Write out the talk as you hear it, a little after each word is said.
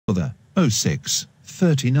for the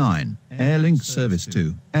 0639 Airlink service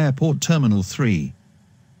to Airport Terminal 3.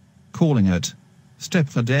 Calling at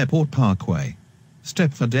Stepford Airport Parkway,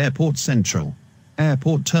 Stepford Airport Central,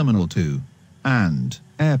 Airport Terminal 2, and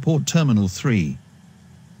Airport Terminal 3.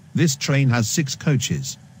 This train has 6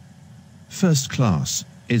 coaches. First class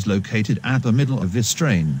is located at the middle of this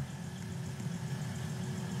train.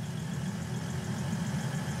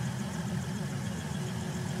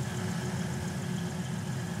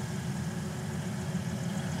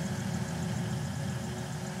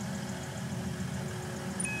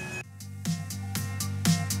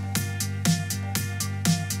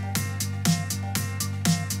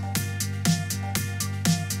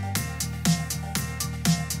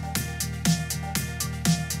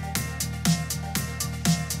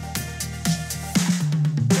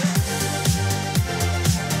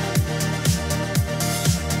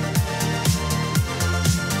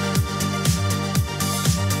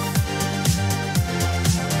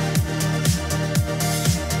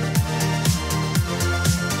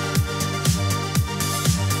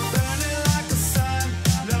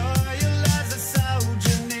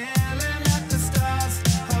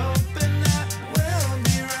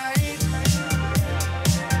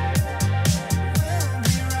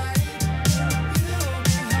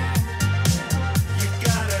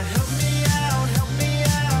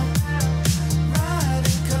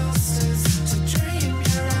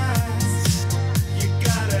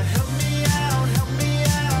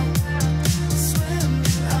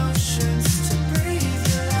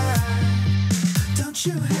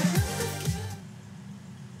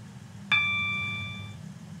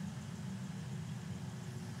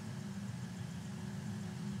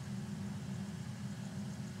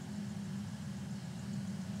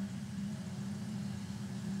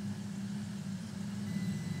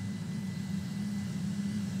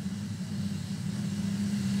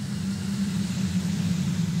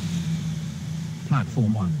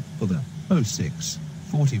 Platform 1 for the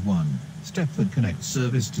 0641 Stepford Connect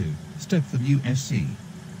service to Stepford USC.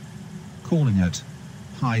 Calling at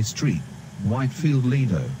High Street, Whitefield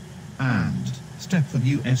Lido, and Stepford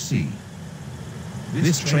USC.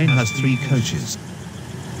 This train has 3 coaches.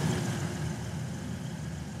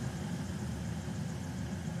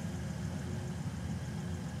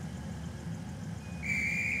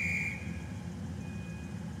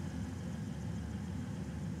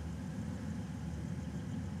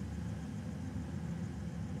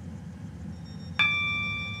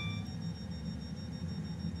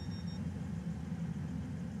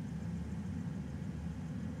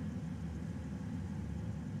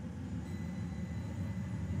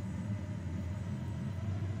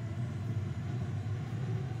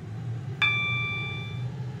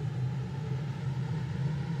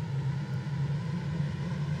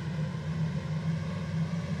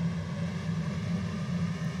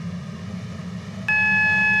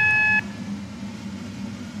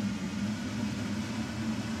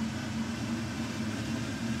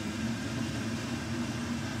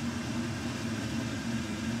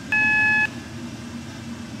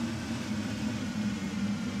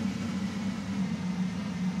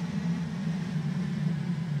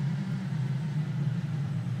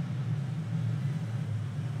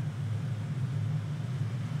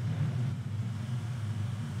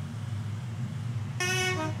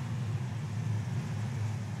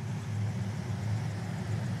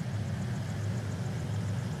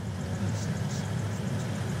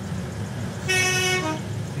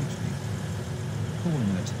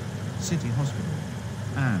 City Hospital,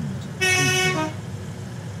 and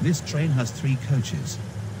this train has 3 coaches.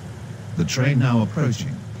 The train now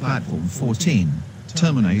approaching platform 14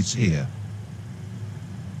 terminates here.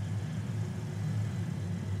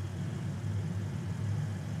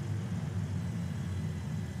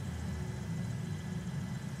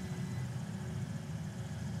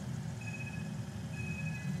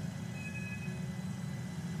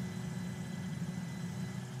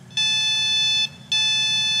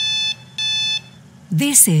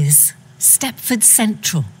 This is Stepford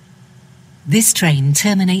Central. This train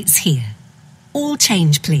terminates here. All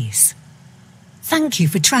change, please. Thank you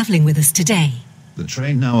for travelling with us today. The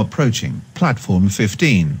train now approaching platform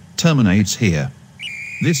 15 terminates here.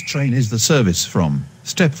 This train is the service from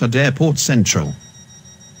Stepford Airport Central.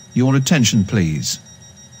 Your attention, please.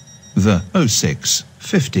 The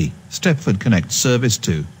 0650 Stepford Connect service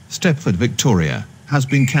to Stepford Victoria has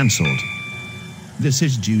been cancelled. This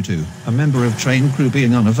is due to a member of train crew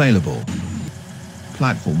being unavailable.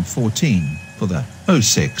 Platform 14 for the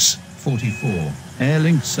 0644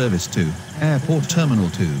 Airlink service to Airport Terminal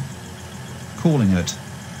 2. Calling at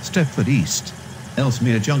Stepford East,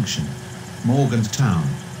 Ellesmere Junction, Morganstown,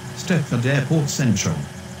 Stepford Airport Central,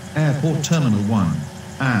 Airport Terminal 1,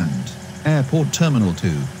 and Airport Terminal 2.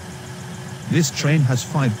 This train has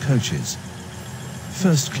 5 coaches.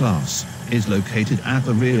 First class is located at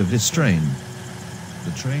the rear of this train.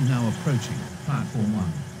 The train now approaching platform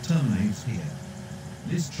 1 terminates here.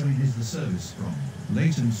 This train is the service from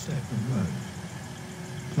Leighton Stepford Road.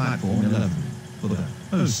 Platform 11 for the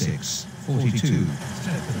 0642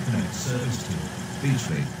 Stepford Connect service to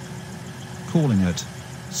Beachley. Calling at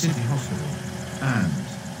City Hospital and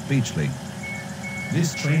Beachley.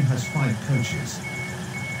 This train has 5 coaches.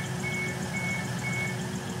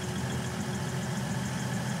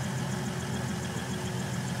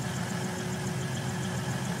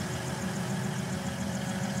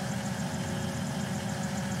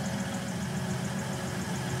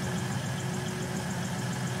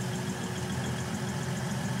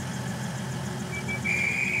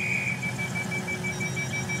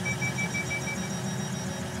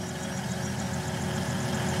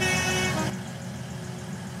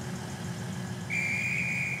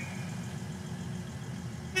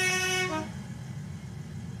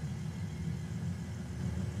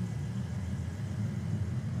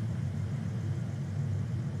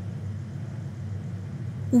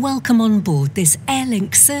 Welcome on board this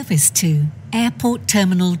Airlink service to Airport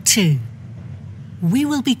Terminal 2. We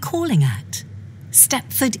will be calling at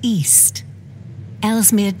Stepford East,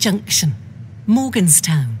 Ellesmere Junction,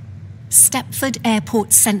 Morganstown, Stepford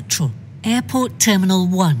Airport Central, Airport Terminal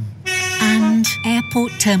 1 and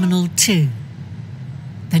Airport Terminal 2.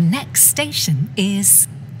 The next station is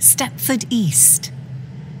Stepford East.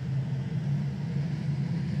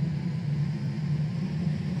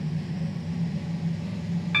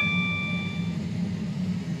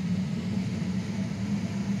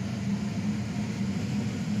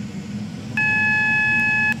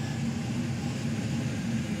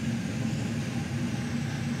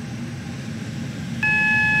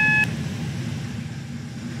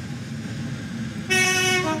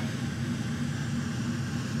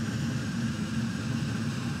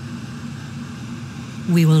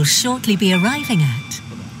 We will shortly be arriving at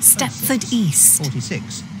Stepford East.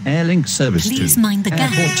 46 Airlink service Please to mind the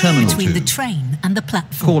gap Airport Terminal between 2. the train and the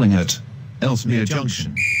platform. Calling at Ellesmere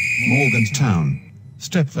Junction, Morganstown,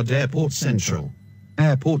 Stepford Airport Central,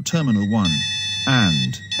 Airport Terminal 1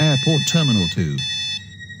 and Airport Terminal 2.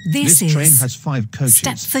 This train is has 5 coaches.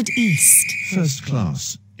 Stepford East. First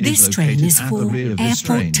class This is train located is at for the rear of this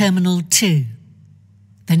train. Airport Terminal 2.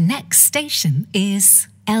 The next station is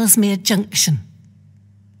Ellesmere Junction.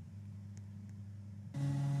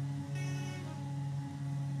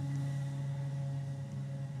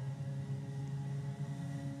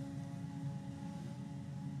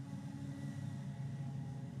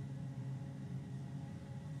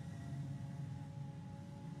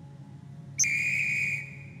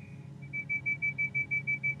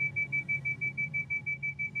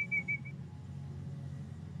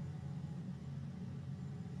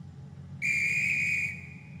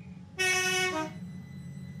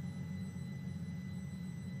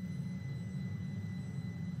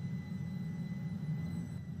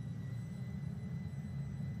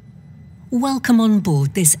 Welcome on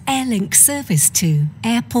board this Airlink service to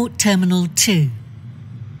Airport Terminal 2.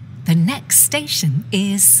 The next station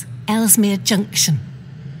is Ellesmere Junction.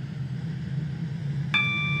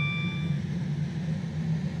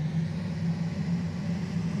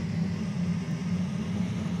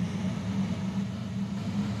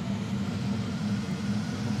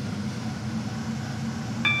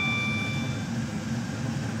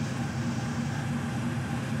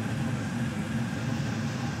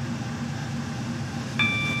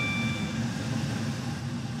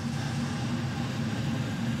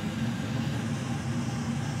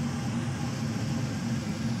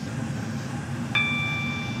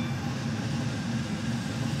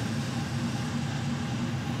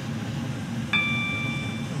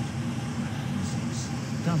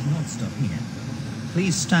 Does not stop here.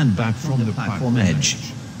 Please stand back from the platform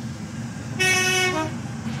edge.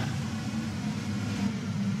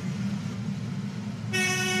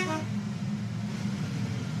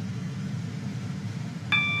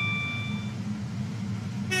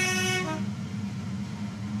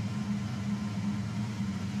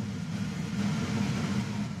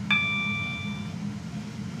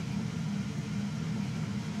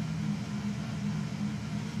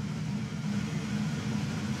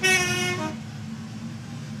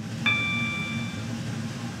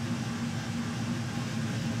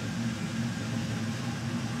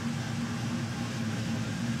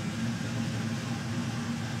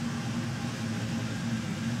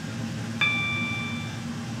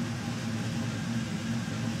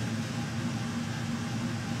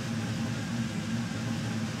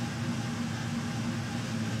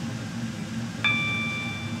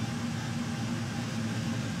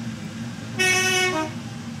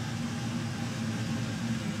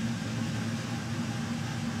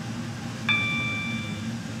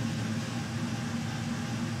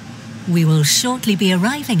 We will shortly be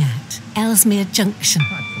arriving at Ellesmere Junction.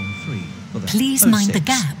 Platform 3 for the Please mind the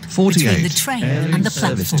gap 48 between the train Airlink and the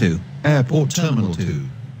service platform. to Airport Terminal 2.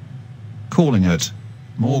 Calling at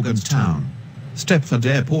Morganstown, Stepford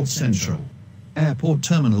Airport Central, Airport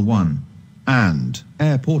Terminal 1, and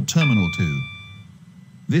Airport Terminal 2.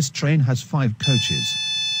 This train has 5 coaches.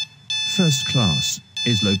 First class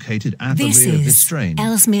is located at the rear of this train. This is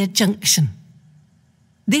Ellesmere Junction.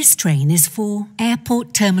 This train is for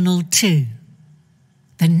Airport Terminal 2.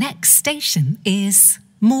 The next station is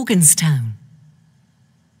Morganstown.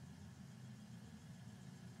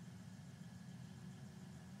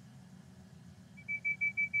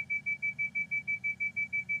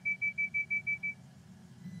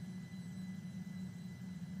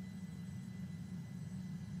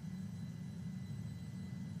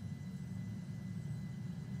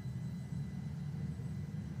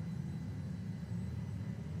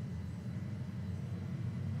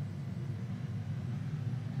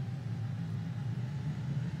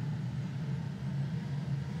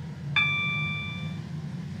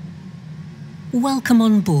 Welcome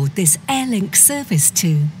on board this Airlink service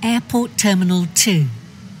to Airport Terminal 2.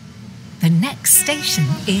 The next station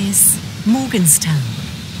is Morganstown.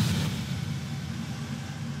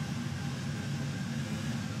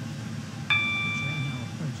 Train now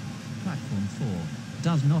approaching platform 4.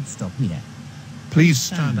 Does not stop here. Please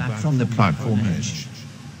stand back from the platform edge.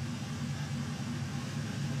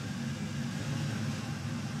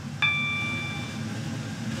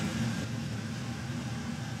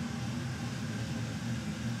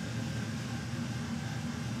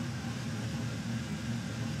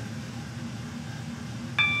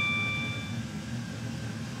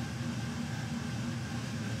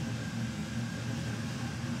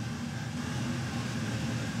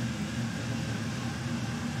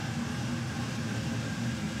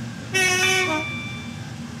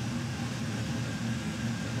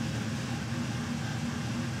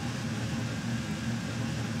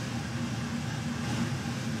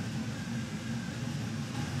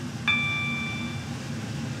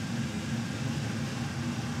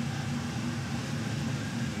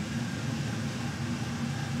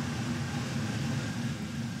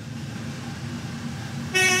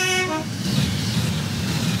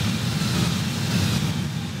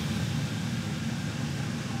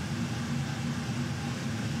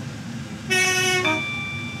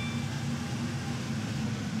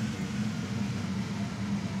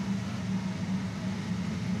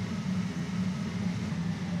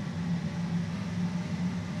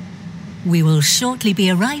 We will shortly be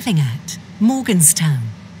arriving at Morganstown.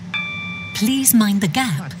 Please mind the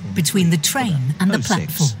gap between the train and the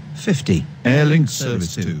platform. 50 Airlink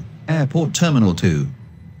service to Airport Terminal 2.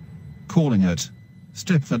 Calling at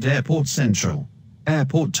Stepford Airport Central,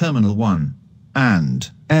 Airport Terminal 1, and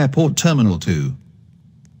Airport Terminal 2.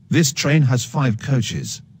 This train has 5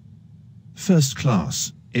 coaches. First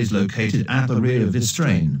class is located at the rear of this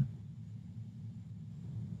train.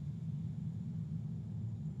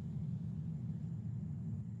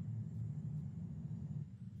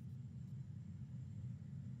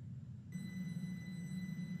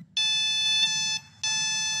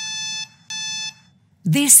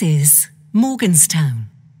 This is Morganstown.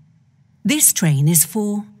 This train is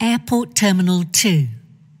for Airport Terminal 2.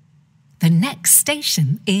 The next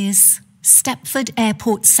station is Stepford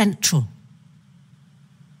Airport Central.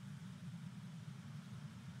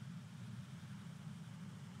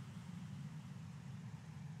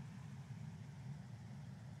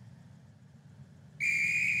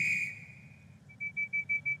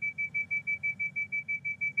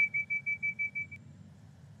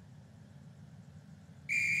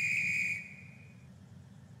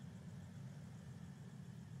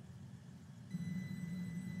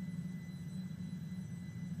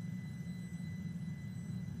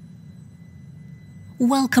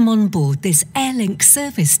 Welcome on board this Airlink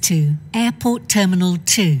service to Airport Terminal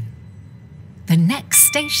 2. The next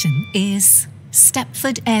station is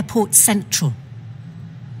Stepford Airport Central.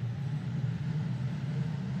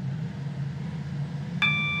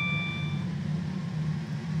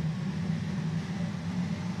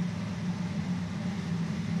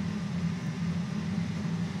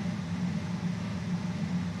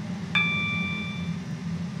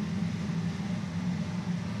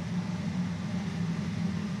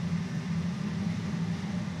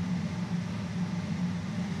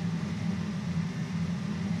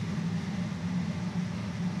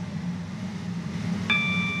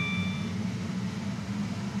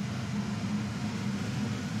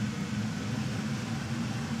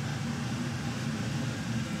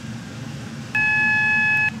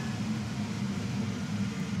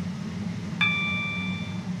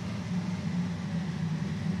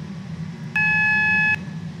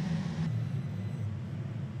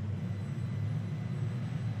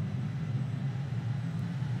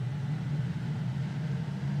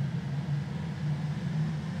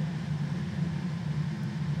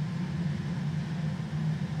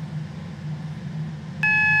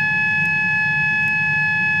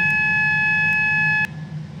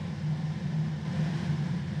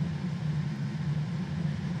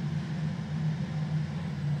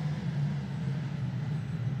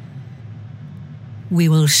 We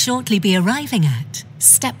will shortly be arriving at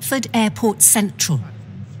Stepford Airport Central.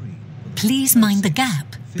 Please mind the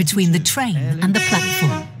gap between the train and the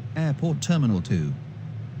platform. Airport Terminal 2.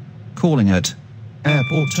 Calling at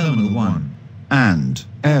Airport Terminal 1 and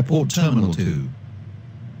Airport Terminal 2.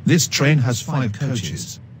 This train has 5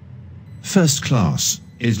 coaches. First class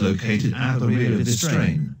is located at the rear of this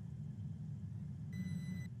train.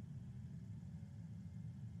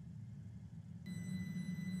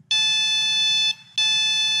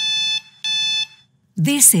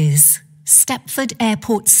 This is Stepford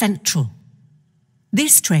Airport Central.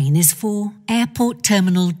 This train is for Airport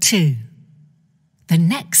Terminal 2. The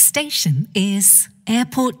next station is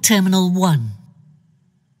Airport Terminal 1.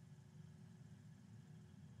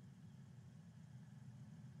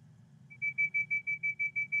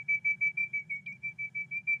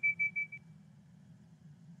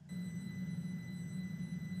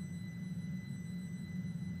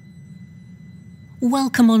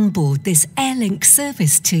 Welcome on board this Airlink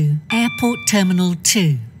service to Airport Terminal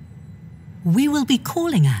 2. We will be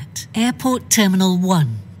calling at Airport Terminal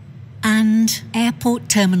 1 and Airport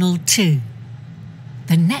Terminal 2.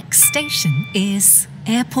 The next station is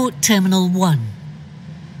Airport Terminal 1.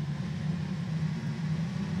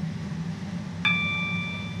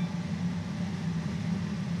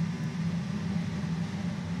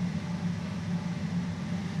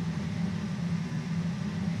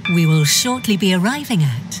 We will shortly be arriving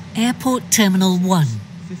at Airport Terminal 1.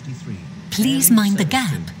 53. Please mind the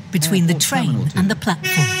gap between the train and the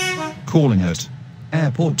platform. Calling at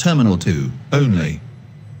Airport Terminal 2 only.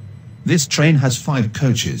 This train has 5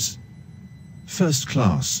 coaches. First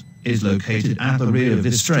class is located at the rear of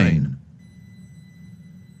this train.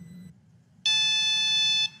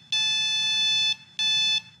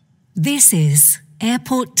 This is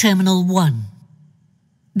Airport Terminal 1.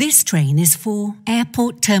 This train is for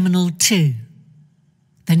Airport Terminal 2.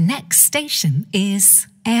 The next station is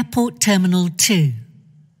Airport Terminal 2.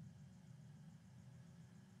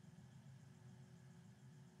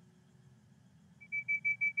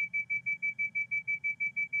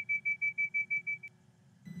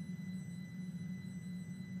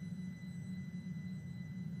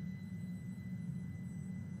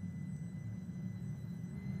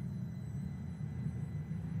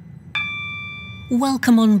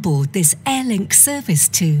 Welcome on board this Airlink service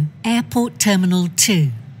to Airport Terminal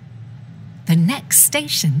 2. The next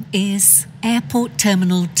station is Airport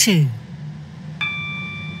Terminal 2.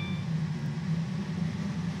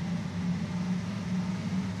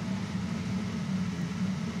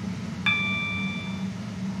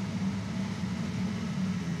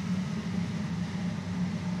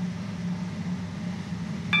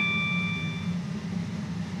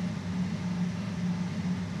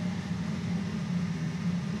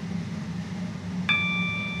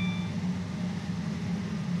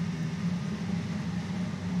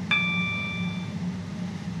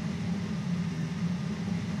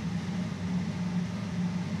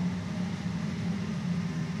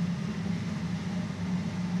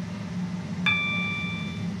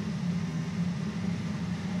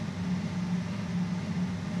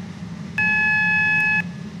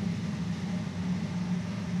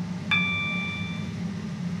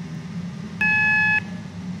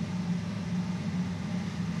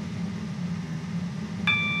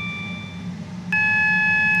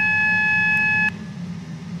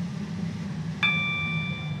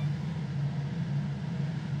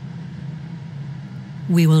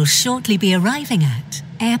 We will shortly be arriving at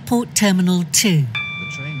Airport Terminal 2.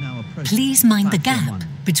 Please mind the gap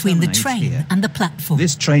between the train and the platform.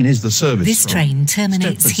 This train is the service This from train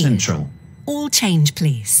terminates Stepford here. Central. All change,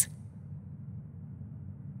 please.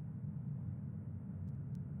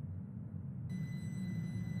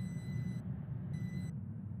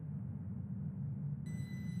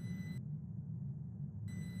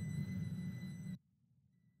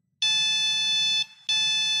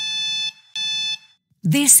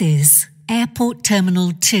 This is Airport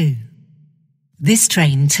Terminal 2. This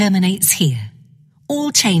train terminates here.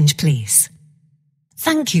 All change, please.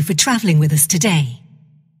 Thank you for travelling with us today.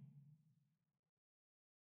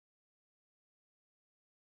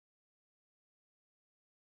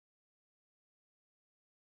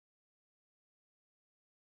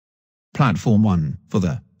 Platform 1 for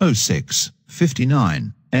the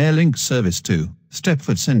 0659 Airlink service to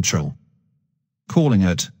Stepford Central. Calling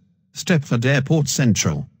at Stepford Airport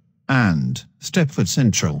Central and Stepford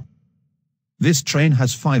Central. This train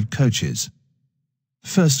has 5 coaches.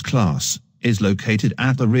 First class is located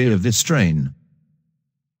at the rear of this train.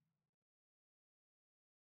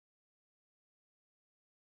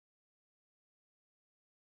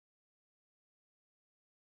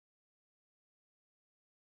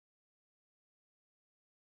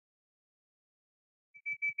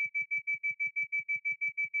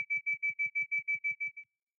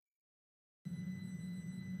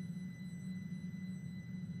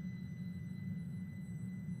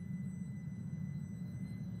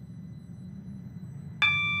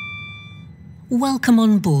 Welcome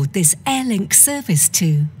on board this Airlink service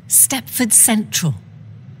to Stepford Central.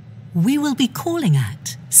 We will be calling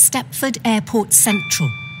at Stepford Airport Central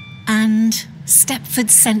and Stepford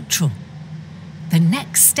Central. The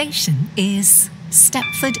next station is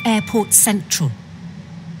Stepford Airport Central.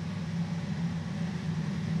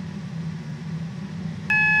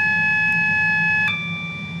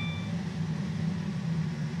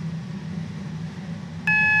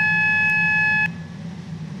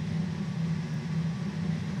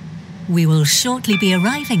 We will shortly be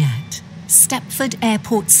arriving at Stepford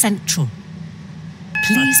Airport Central.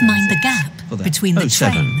 Please mind the gap between the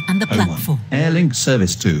train and the platform. Airlink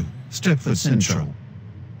service to Stepford Central.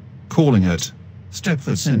 Calling at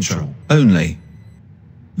Stepford Central only.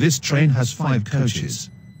 This train has 5 coaches.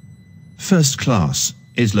 First class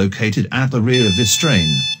is located at the rear of this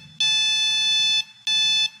train.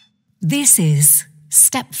 This is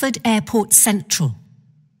Stepford Airport Central.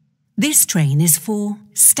 This train is for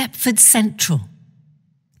Stepford Central.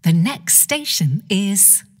 The next station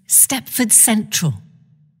is Stepford Central.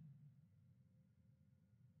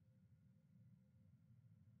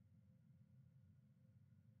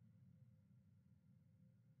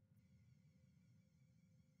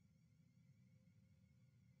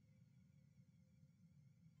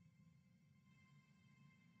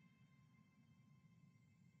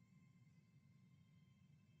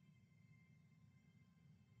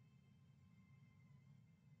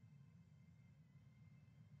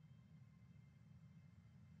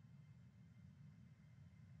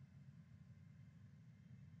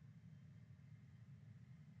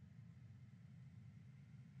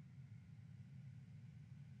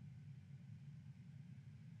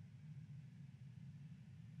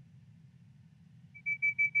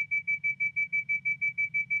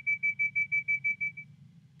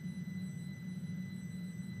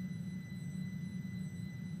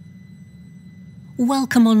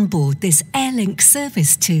 Welcome on board this Airlink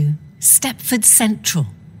service to Stepford Central.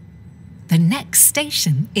 The next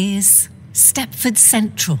station is Stepford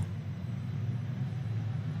Central.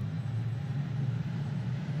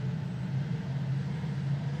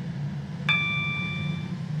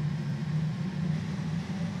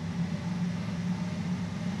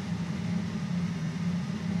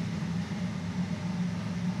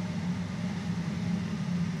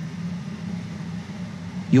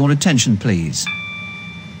 Your attention, please.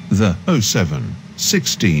 The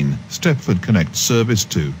 0716 Stepford Connect service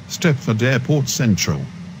to Stepford Airport Central.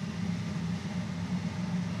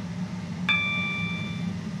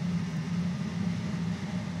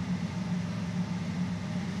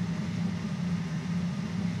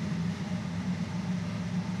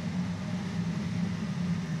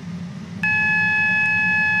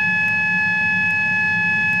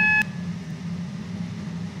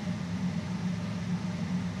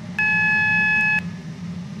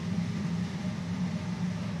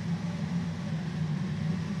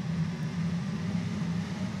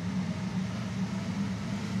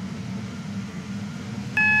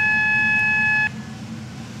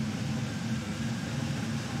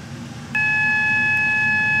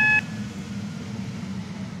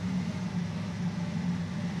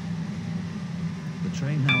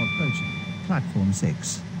 Train now approaching platform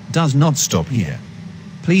 6 does not stop here.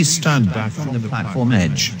 Please stand back from the platform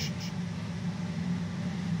edge.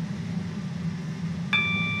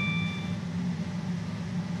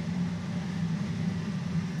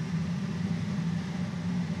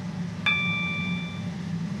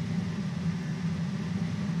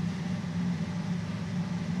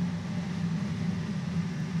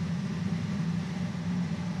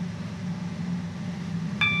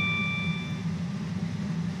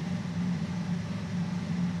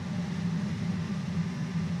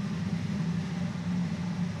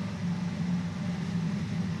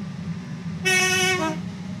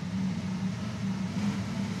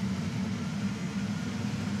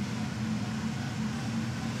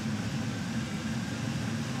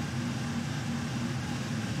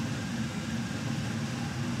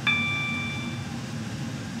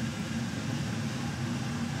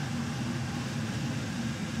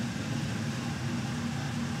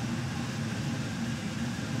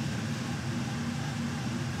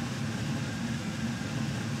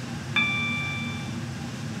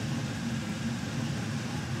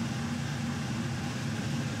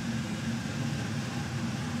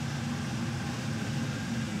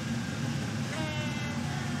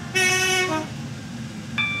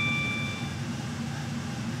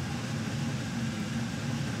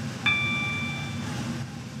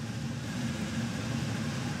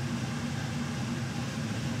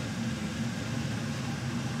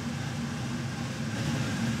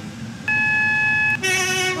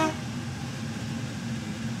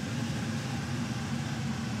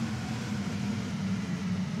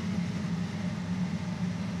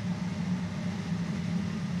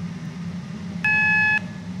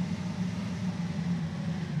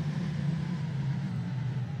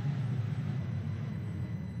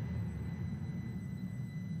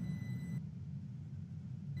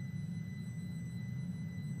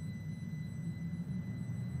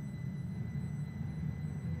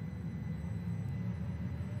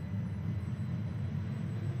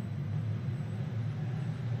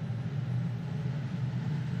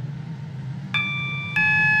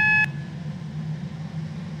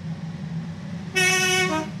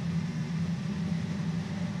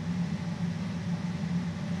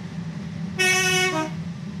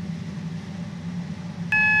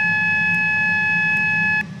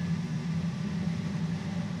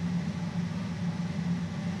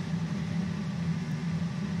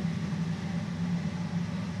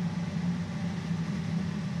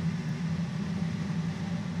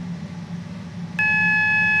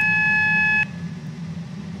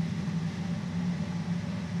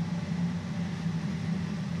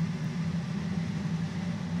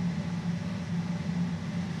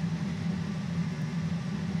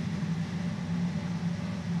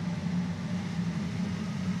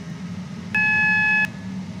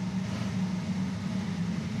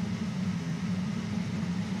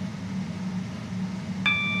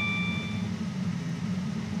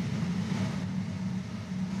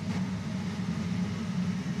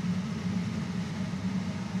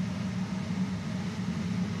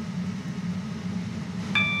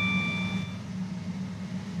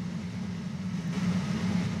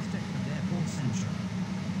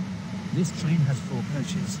 This train has 4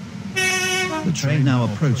 coaches. The train now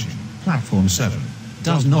approaching platform 7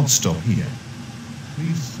 does not stop here.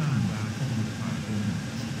 Please stand back on the platform edge.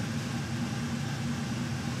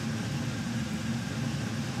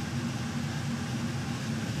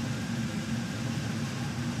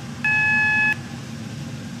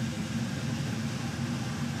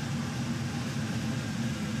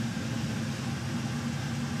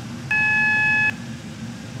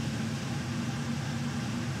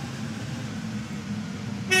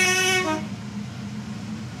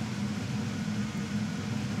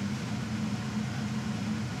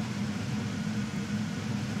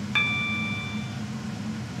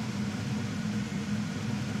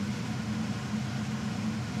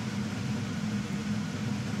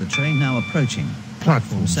 The train now approaching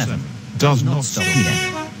Platform 7 does not stop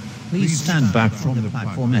here. Please stand back from the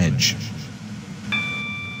platform edge.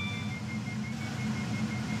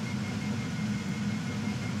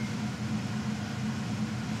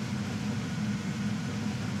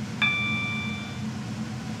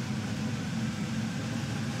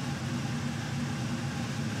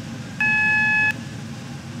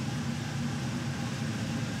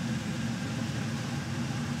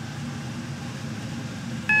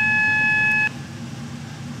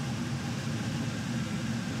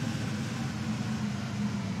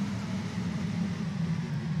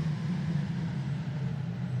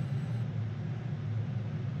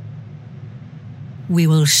 We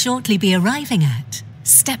will shortly be arriving at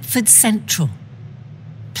Stepford Central.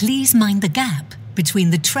 Please mind the gap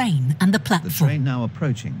between the train and the The platform. train now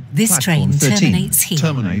approaching This train Platform 13 terminates here.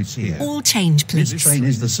 terminates here. All change, please. This train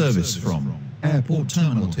is the service from Airport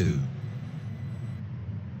Terminal 2.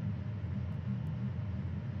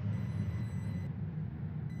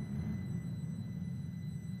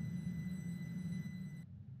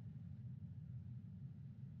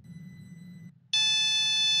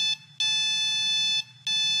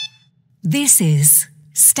 This is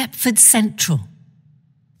Stepford Central.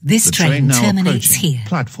 This The train now terminates approaching here.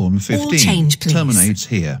 Platform 15 All change, please. terminates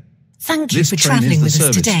here. Thank you This for train is travelling the with us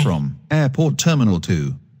service today. from Airport Terminal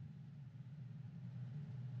 2.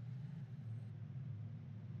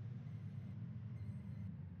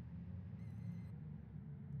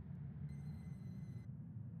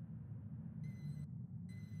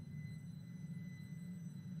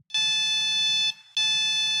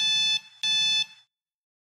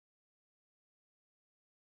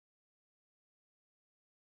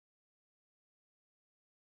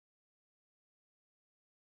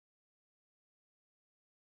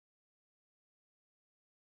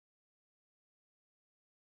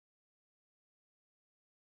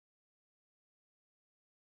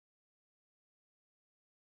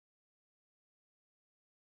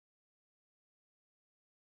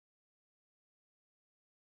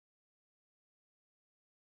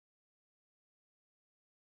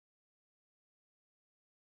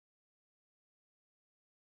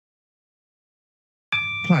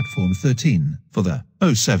 Platform 13 for the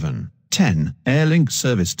 0710 Airlink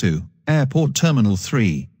service to Airport Terminal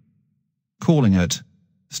 3. Calling at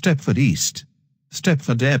Stepford East,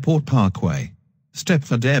 Stepford Airport Parkway,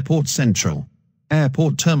 Stepford Airport Central,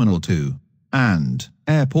 Airport Terminal 2, and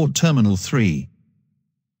Airport Terminal 3.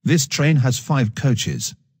 This train has 5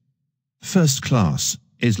 coaches. First class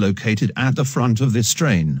is located at the front of this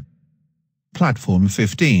train. Platform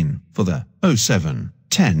 15 for the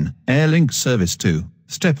 0710 Airlink service to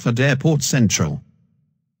Stepford Airport Central.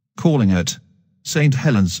 Calling at St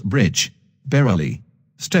Helens Bridge, Berrily,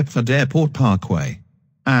 Stepford Airport Parkway,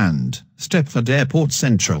 and Stepford Airport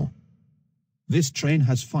Central. This train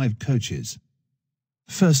has 5 coaches.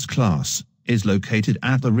 First class is located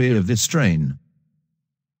at the rear of this train.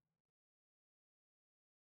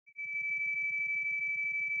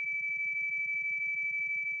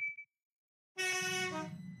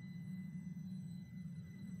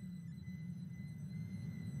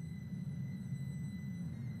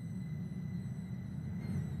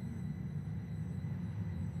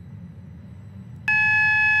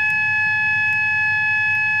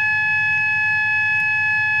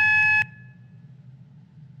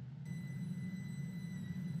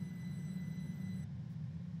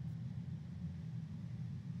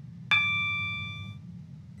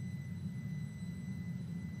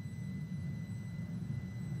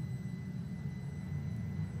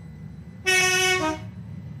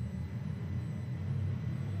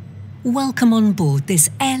 Welcome on board this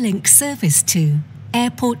Airlink service to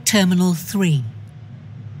Airport Terminal 3.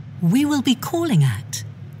 We will be calling at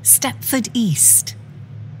Stepford East,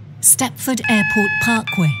 Stepford Airport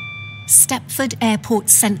Parkway, Stepford Airport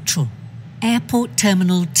Central, Airport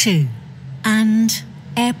Terminal 2, and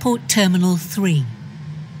Airport Terminal 3.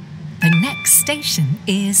 The next station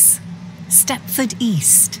is Stepford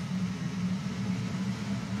East.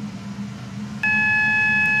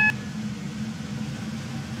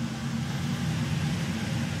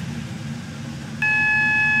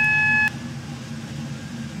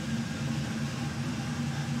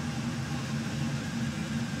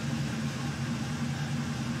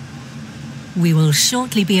 We will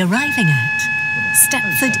shortly be arriving at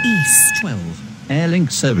Stepford East. 12.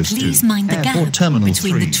 Airlink service Please to mind the Airport gap Terminal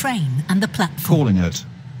between 3. the train and the platform. Calling at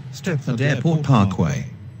Stepford Airport Parkway,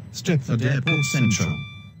 Stepford Airport Central,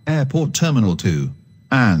 Airport Terminal 2,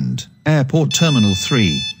 and Airport Terminal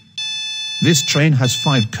 3. This train has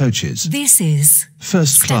 5 coaches. This is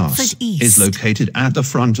First class Stepford East. is located at the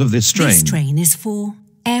front of this train. This train is for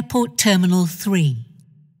Airport Terminal 3.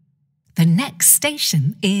 The next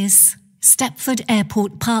station is Stepford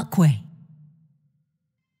Airport Parkway.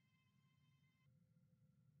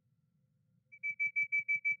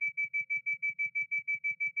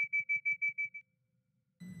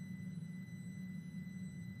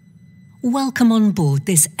 Welcome on board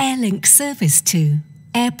this Airlink service to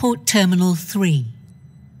Airport Terminal 3.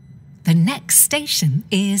 The next station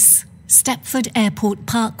is Stepford Airport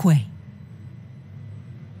Parkway.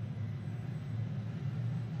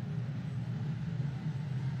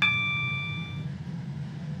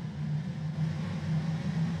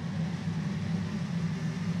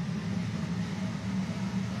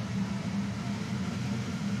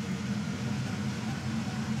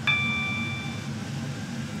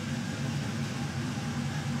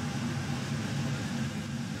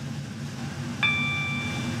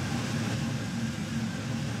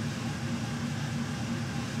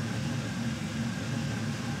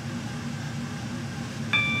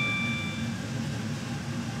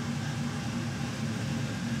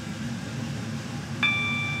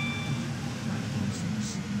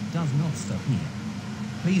 Does not stop here.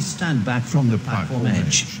 Please stand back from the platform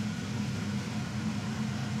edge.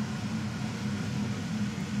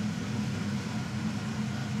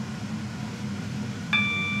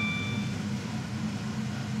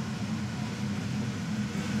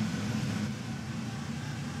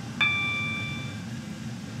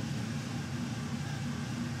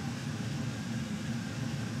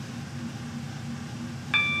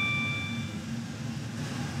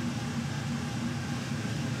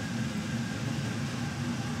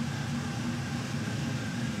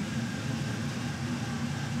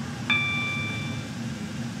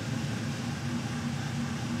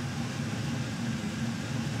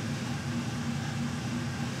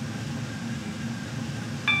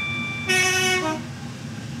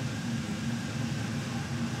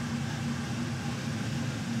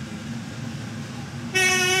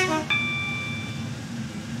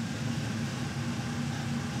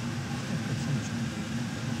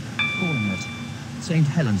 St.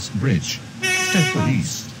 Helens Bridge, Stepford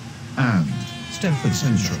East, and Stepford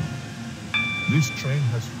Central. This train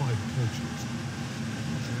has 5 coaches.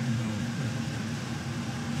 The train now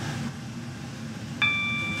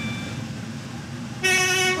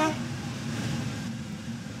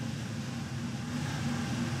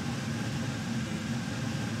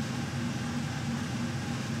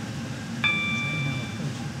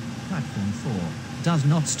Platform 4 does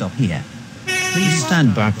not stop here. Please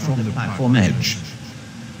stand back from the platform edge.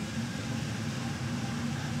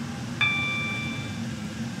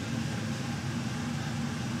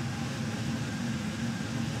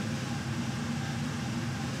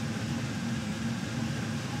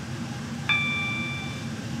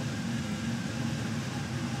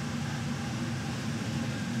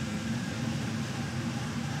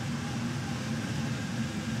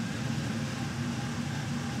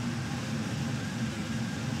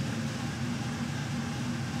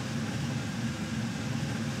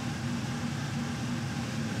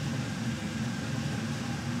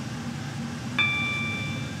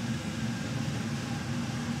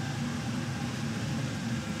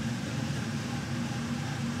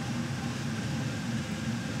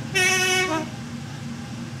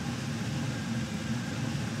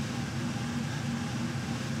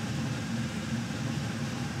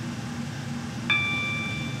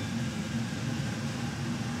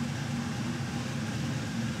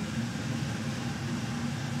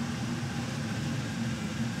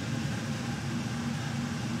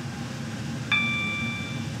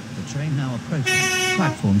 Train now approaching.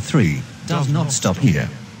 Platform 3 does not stop here.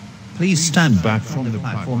 Please stand back from the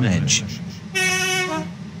platform edge.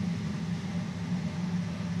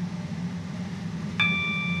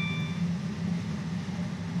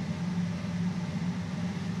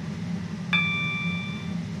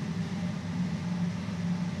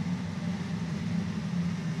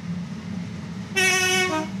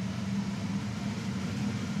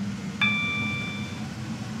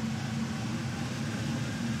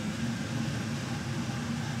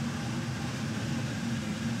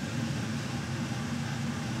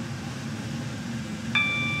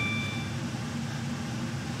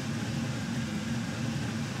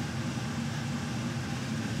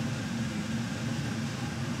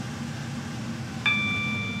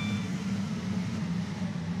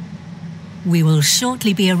 We will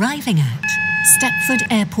shortly be arriving at Stepford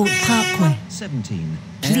Airport Parkway. 17.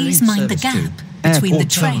 Please Airlink mind the service gap to between the Airport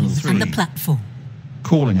train Terminal 3. and the platform.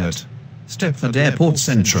 Calling at Stepford Airport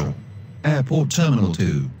Central, Airport Terminal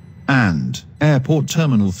 2, and Airport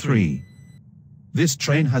Terminal 3. This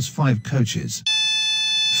train has 5 coaches.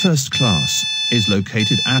 First class is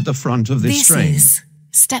located at the front of this train. This is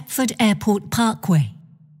Stepford Airport Parkway.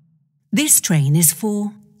 This train is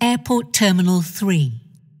for Airport Terminal 3.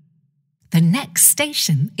 The next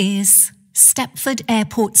station is Stepford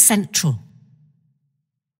Airport Central.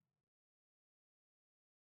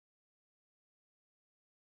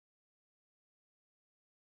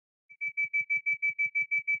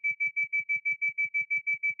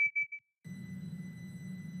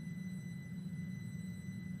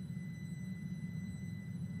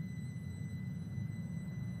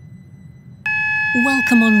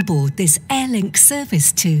 Welcome on board this Airlink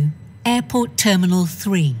service to Airport Terminal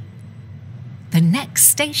 3. The next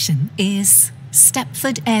station is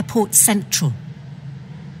Stepford Airport Central.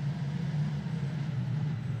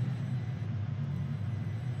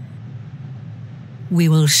 We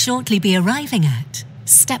will shortly be arriving at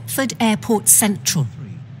Stepford Airport Central.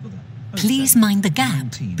 Please mind the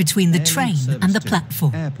gap between the train and the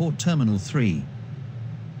platform. Airport Terminal 3.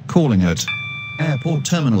 Calling at Airport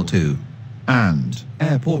Terminal 2 and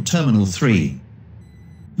Airport Terminal 3.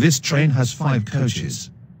 This train has 5 coaches.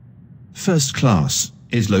 First class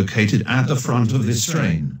is located at the front of this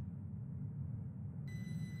train.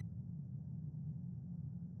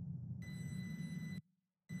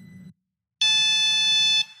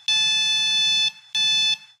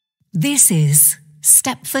 This is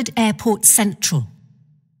Stepford Airport Central.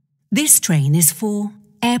 This train is for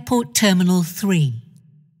Airport Terminal 3.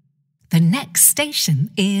 The next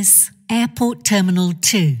station is Airport Terminal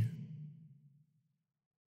 2.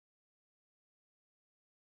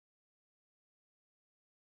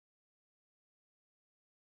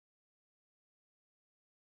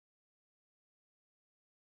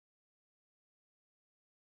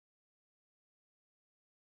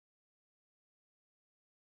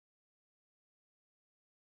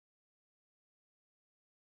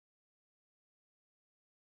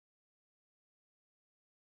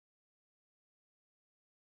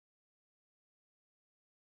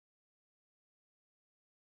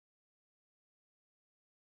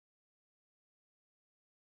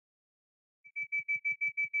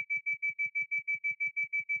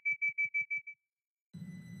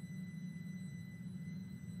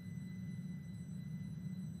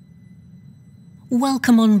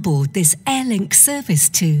 Welcome on board this Airlink service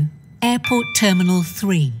to Airport Terminal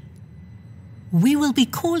 3. We will be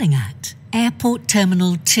calling at Airport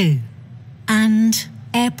Terminal 2 and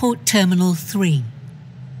Airport Terminal 3.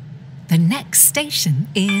 The next station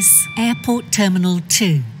is Airport Terminal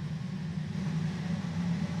 2.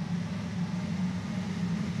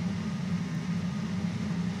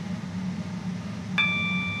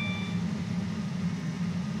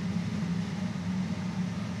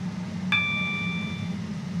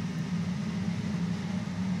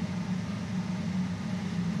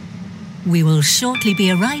 We will shortly be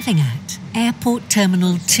arriving at Airport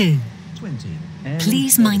Terminal 2. 20.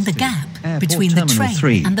 Please mind the gap between the train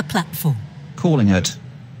 3. and the platform. Calling at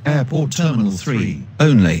Airport Terminal 3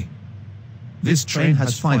 only. This train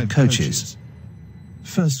has 5 coaches.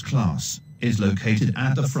 First class is located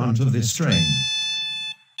at the front of this train.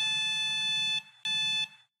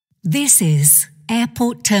 This is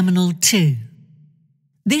Airport Terminal 2.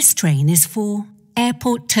 This train is for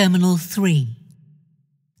Airport Terminal 3.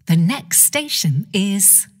 The next station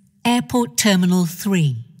is Airport Terminal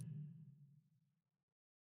 3.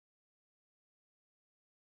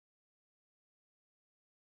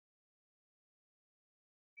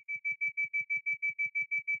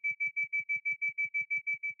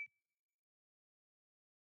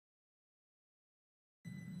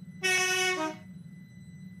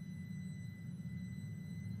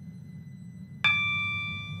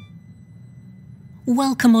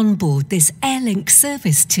 Welcome on board this Airlink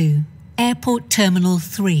service to Airport Terminal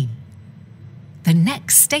 3. The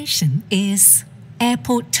next station is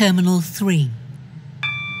Airport Terminal 3.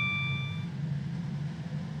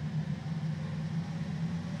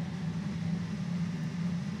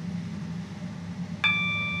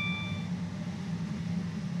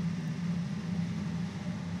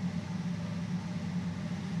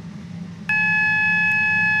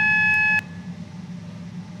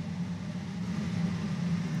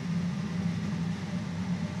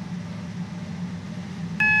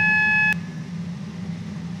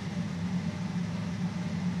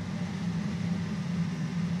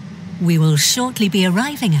 We will shortly be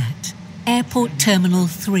arriving at Airport Terminal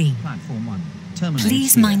 3. Platform 1 terminates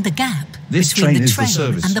Please here. mind the gap This between train the is the train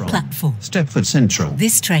service and the from platform. Stepford Central.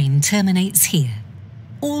 This train terminates here.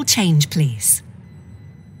 All change, please.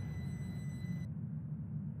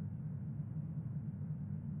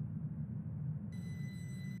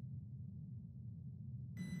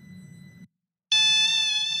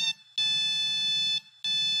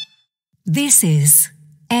 This is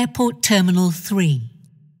Airport Terminal 3.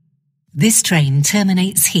 This train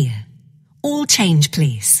terminates here. All change,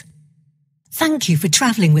 please. Thank you for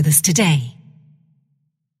travelling with us today.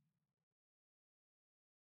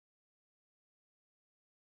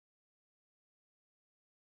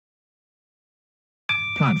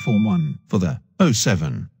 Platform 1 for the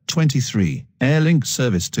 0723 Airlink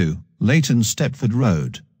service to Leighton Stepford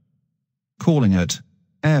Road. Calling at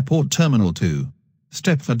Airport Terminal 2,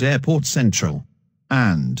 Stepford Airport Central,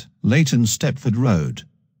 and Leighton Stepford Road.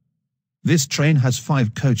 This train has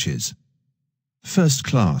 5 coaches. First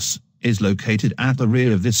class is located at the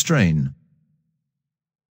rear of this train.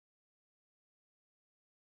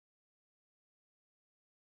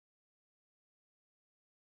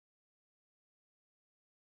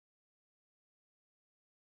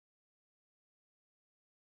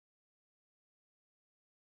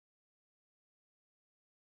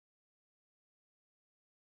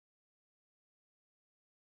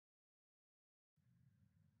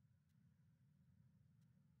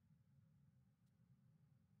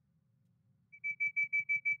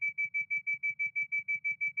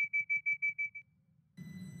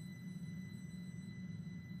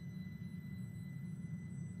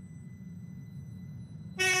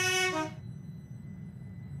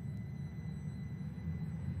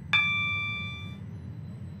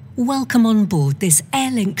 Welcome on board this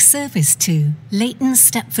Airlink service to Leighton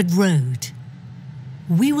Stepford Road.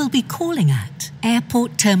 We will be calling at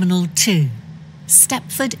Airport Terminal 2,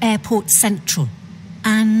 Stepford Airport Central,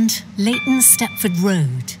 and Leighton Stepford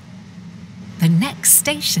Road. The next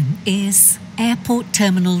station is Airport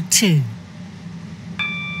Terminal 2.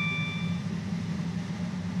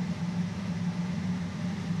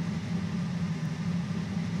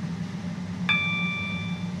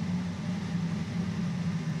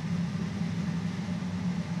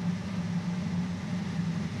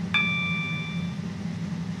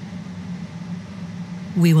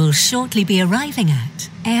 We will shortly be arriving at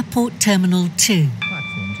Airport Terminal 2.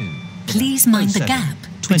 Platform 2. Please mind the gap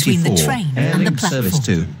between the train and the Airlink service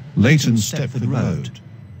platform. to Leighton Stepford Road.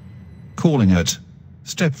 Calling at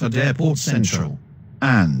Stepford Airport Central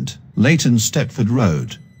and Leighton Stepford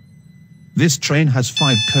Road. This train has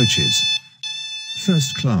 5 coaches.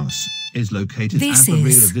 First class is located This at the rear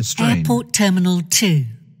is of this train. Airport Terminal 2.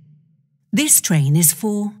 This train is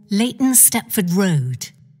for Leighton Stepford Road.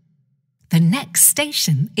 The next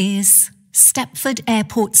station is Stepford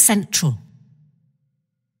Airport Central.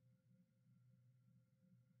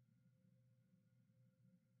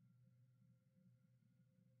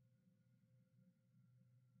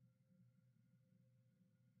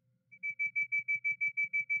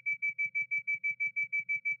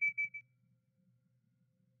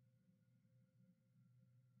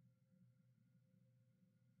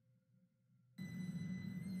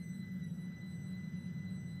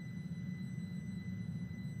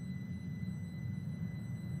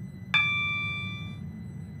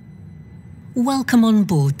 Welcome on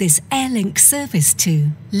board this Airlink service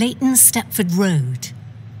to Leighton Stepford Road.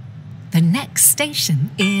 The next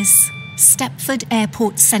station is Stepford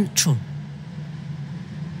Airport Central.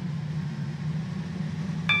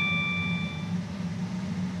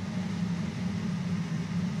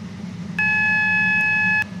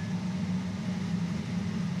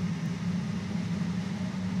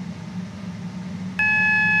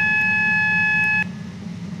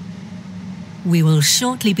 We will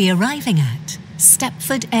shortly be arriving at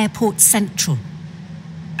Stepford Airport Central.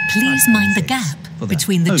 Please mind the gap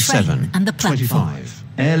between the train and the platform. 0725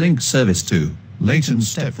 Airlink service to Leighton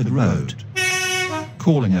Stepford Road.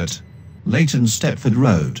 Calling at Leighton Stepford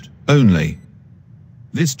Road only.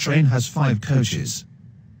 This train has 5 coaches.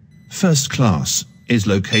 First class is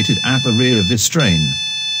located at the rear of this train.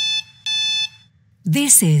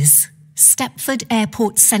 This is Stepford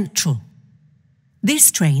Airport Central.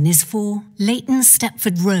 This train is for Leighton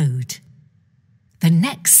Stepford Road. The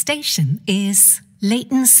next station is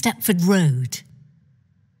Leighton Stepford Road.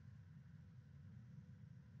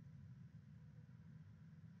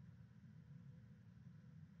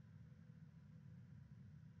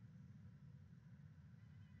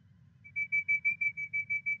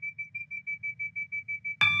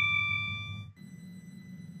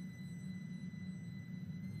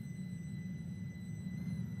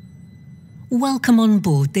 Welcome on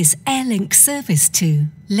board this Airlink service to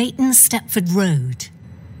Leighton Stepford Road.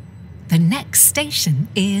 The next station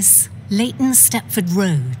is Leighton Stepford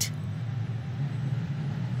Road.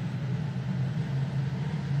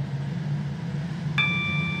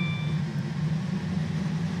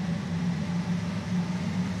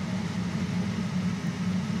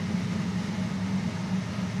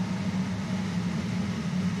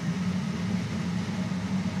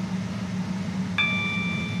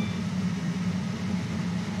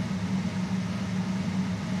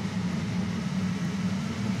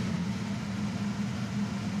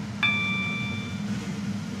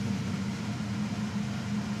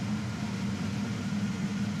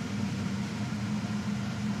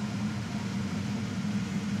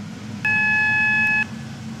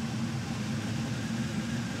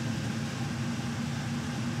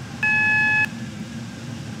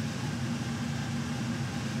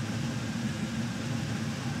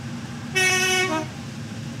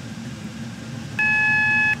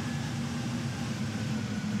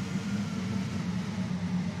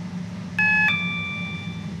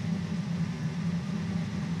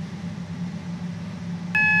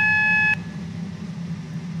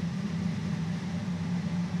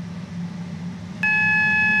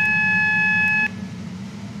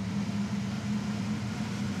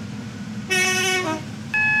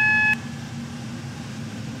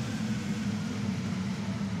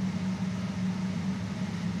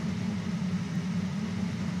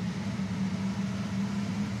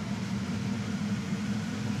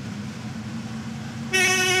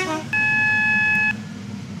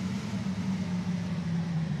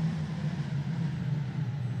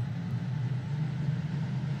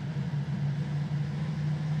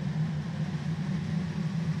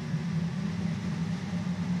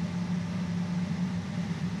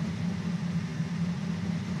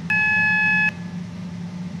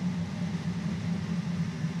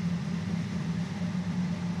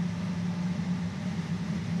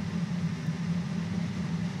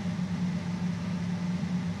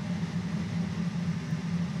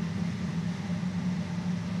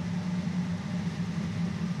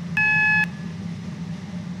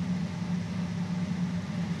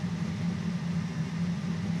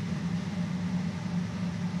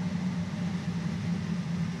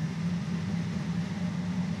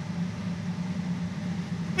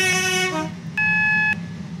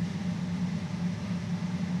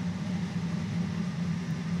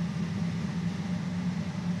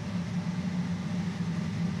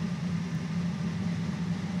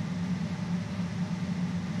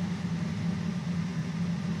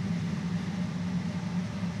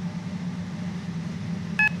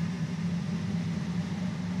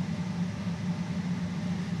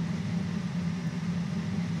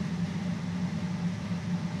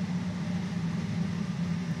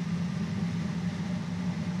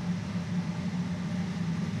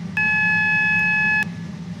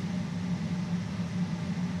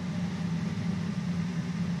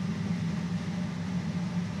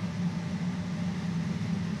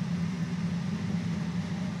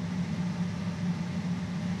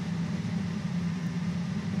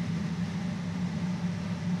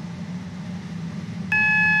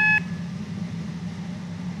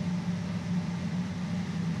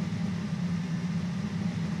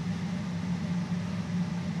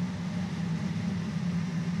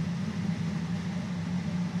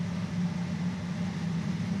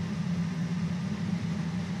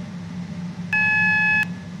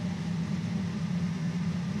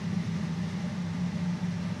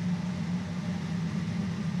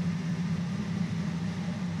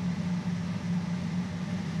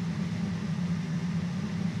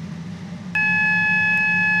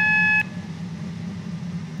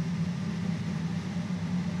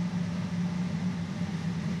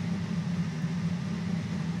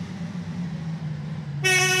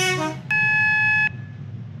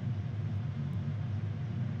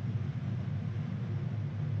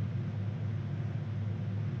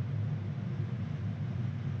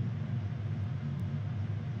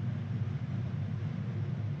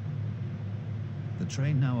 The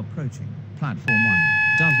train now approaching platform 1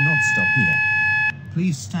 does not stop here.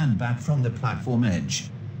 Please stand back from the platform edge.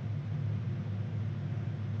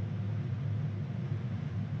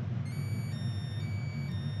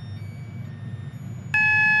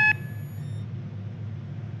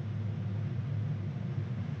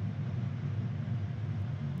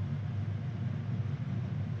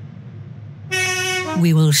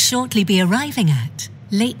 We will shortly be arriving at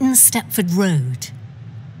Leighton Stepford Road.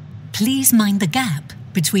 Please mind the gap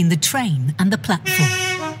between the train and the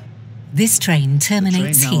platform. This train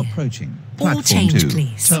terminates The train now here. approaching All platform change, 2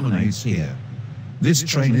 please. terminates here. This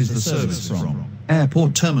train is the service from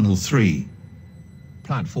Airport Terminal 3.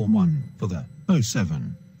 Platform 1 for the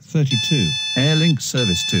 0732 Airlink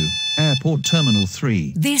service to Airport Terminal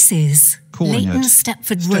 3. This is Calling Leighton at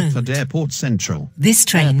Stepford Stepford Road. Airport Central. This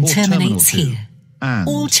train Airport Terminal terminates 2 here. And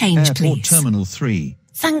All change, Airport please. Terminal 3.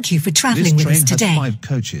 Thank you for This travelling with train us has today. 5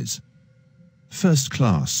 coaches. First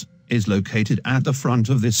class is located at the front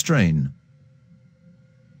of this train.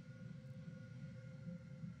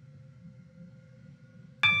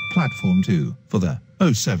 Platform 2 for the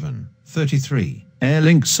 0733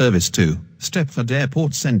 Airlink service to Stepford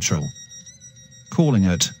Airport Central. Calling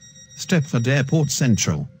at Stepford Airport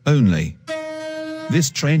Central only. This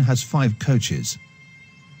train has 5 coaches.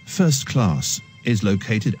 First class is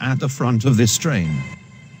located at the front of this train.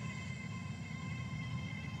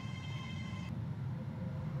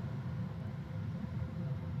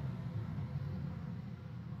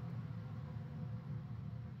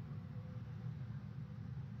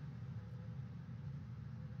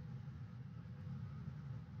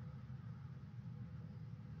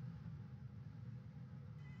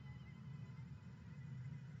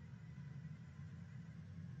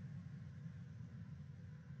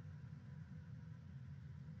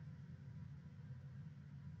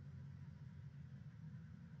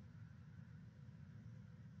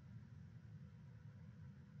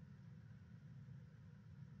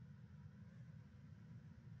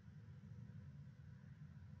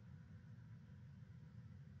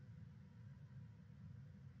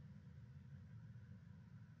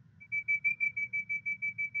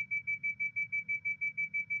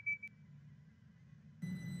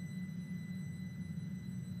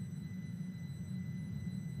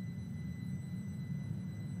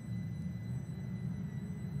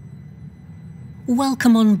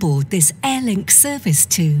 Welcome on board this Airlink service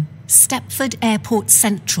to Stepford Airport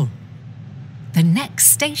Central. The next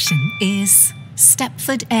station is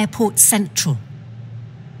Stepford Airport Central.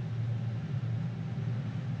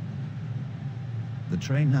 The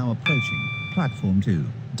train now approaching Platform 2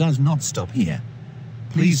 does not stop here.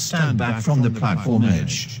 Please stand back from the platform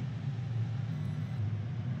edge.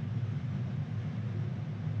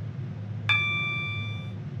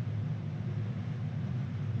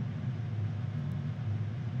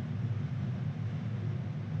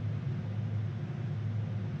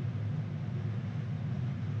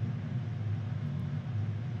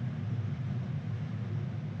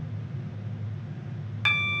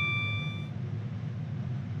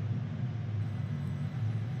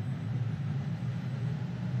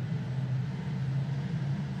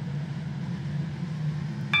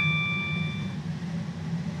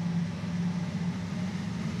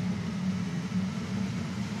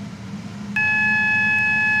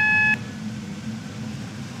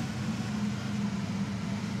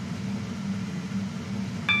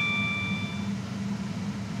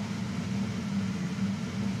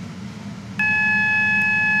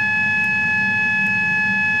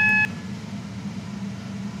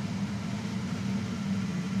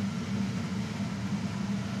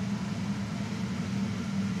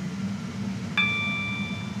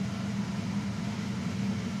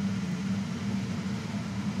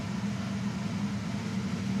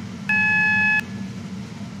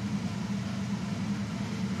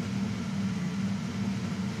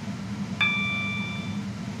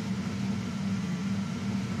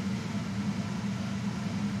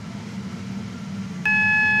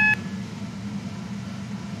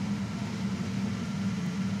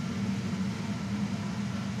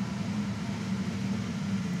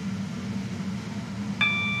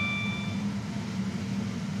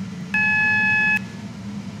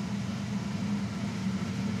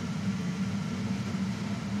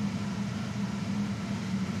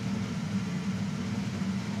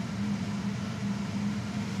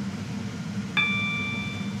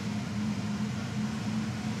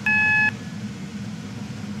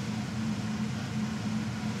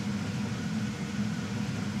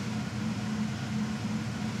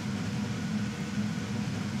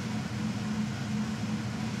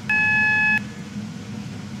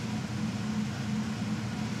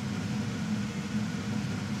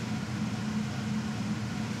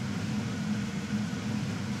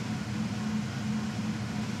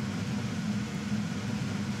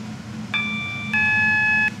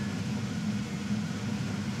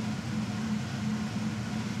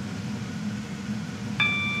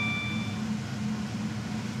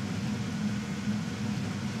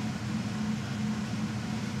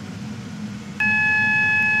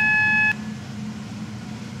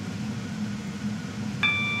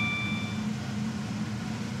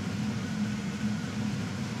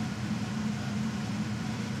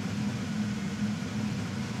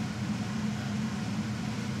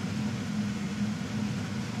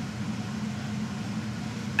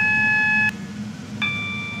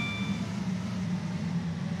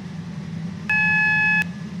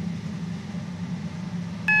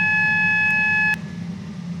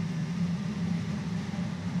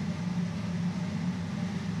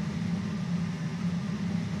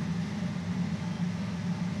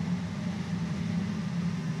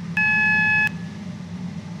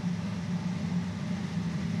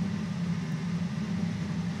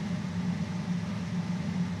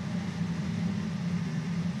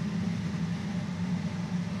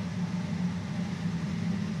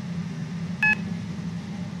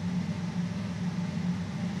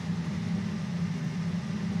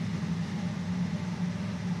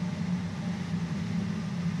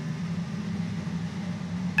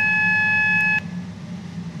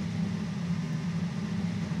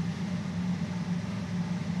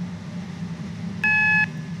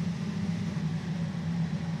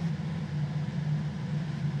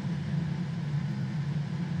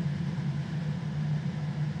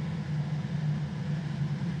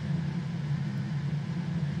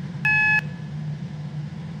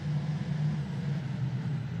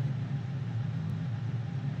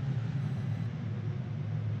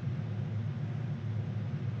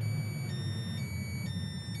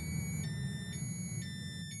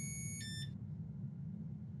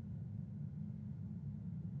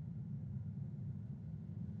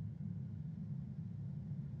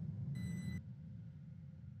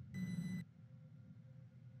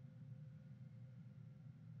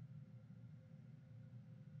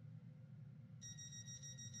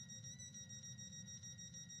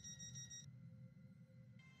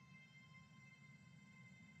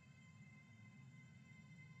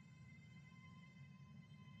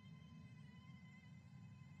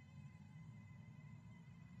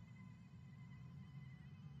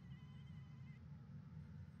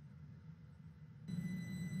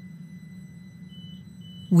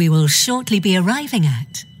 We will shortly be arriving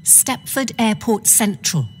at Stepford Airport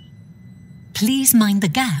Central. Please mind the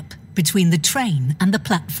gap between the train and the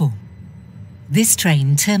platform. This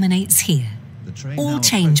train terminates here. The train All now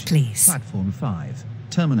change, approaching please. Platform 5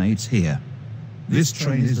 terminates here. This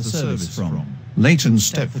train is the service from Leighton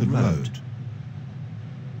Stepford Road.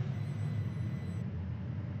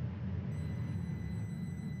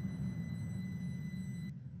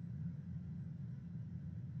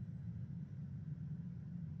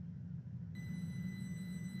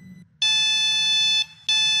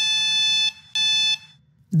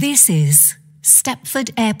 This is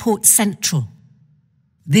Stepford Airport Central.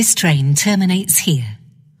 This train terminates here.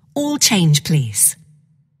 All change, please.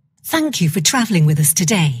 Thank you for travelling with us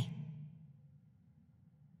today.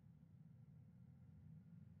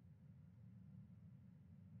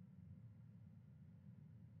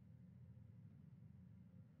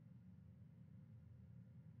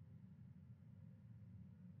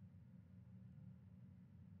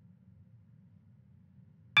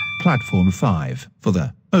 Platform 5 for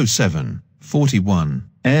the 0741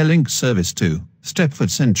 Airlink service to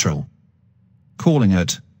Stepford Central. Calling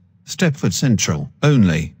at Stepford Central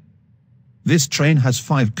only. This train has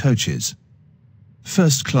 5 coaches.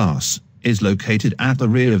 First class is located at the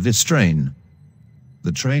rear of this train.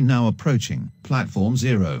 The train now approaching Platform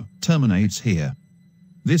 0 terminates here.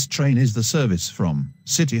 This train is the service from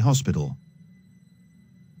City Hospital.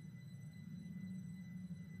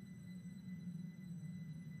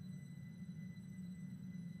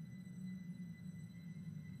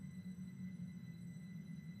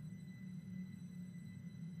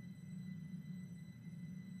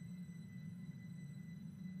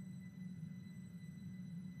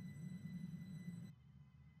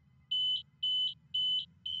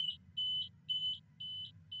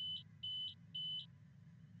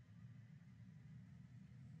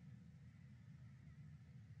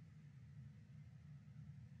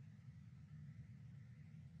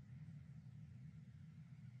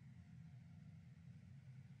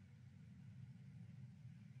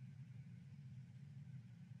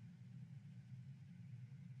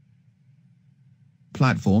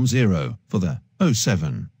 Platform 0 for the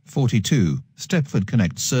 0742 Stepford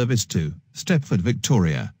Connect service to Stepford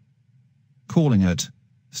Victoria. Calling at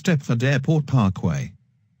Stepford Airport Parkway,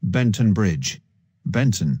 Benton Bridge,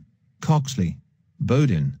 Benton, Coxley,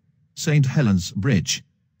 Bowden, St Helens Bridge,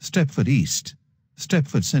 Stepford East,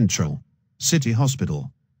 Stepford Central, City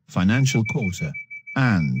Hospital, Financial Quarter,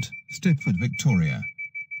 and Stepford Victoria.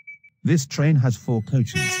 This train has 4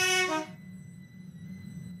 coaches.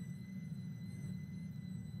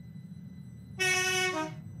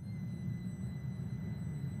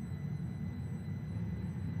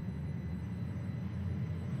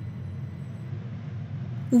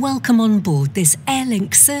 Welcome on board this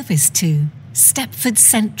Airlink service to Stepford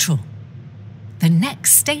Central. The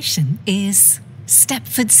next station is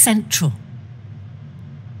Stepford Central.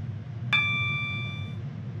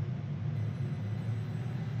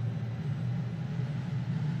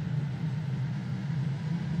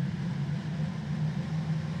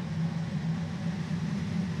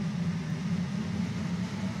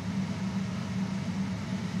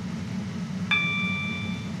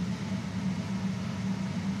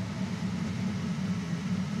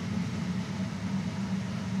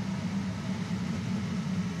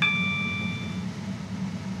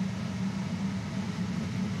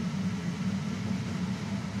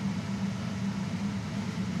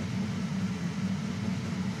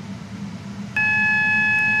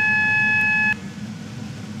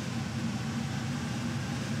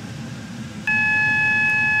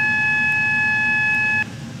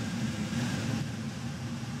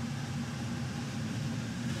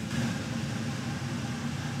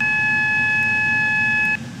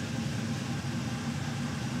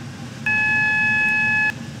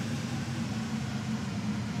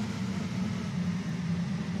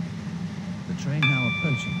 The train now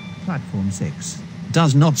approaching Platform 6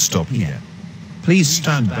 does not stop here. Please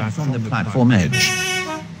stand back from the platform edge.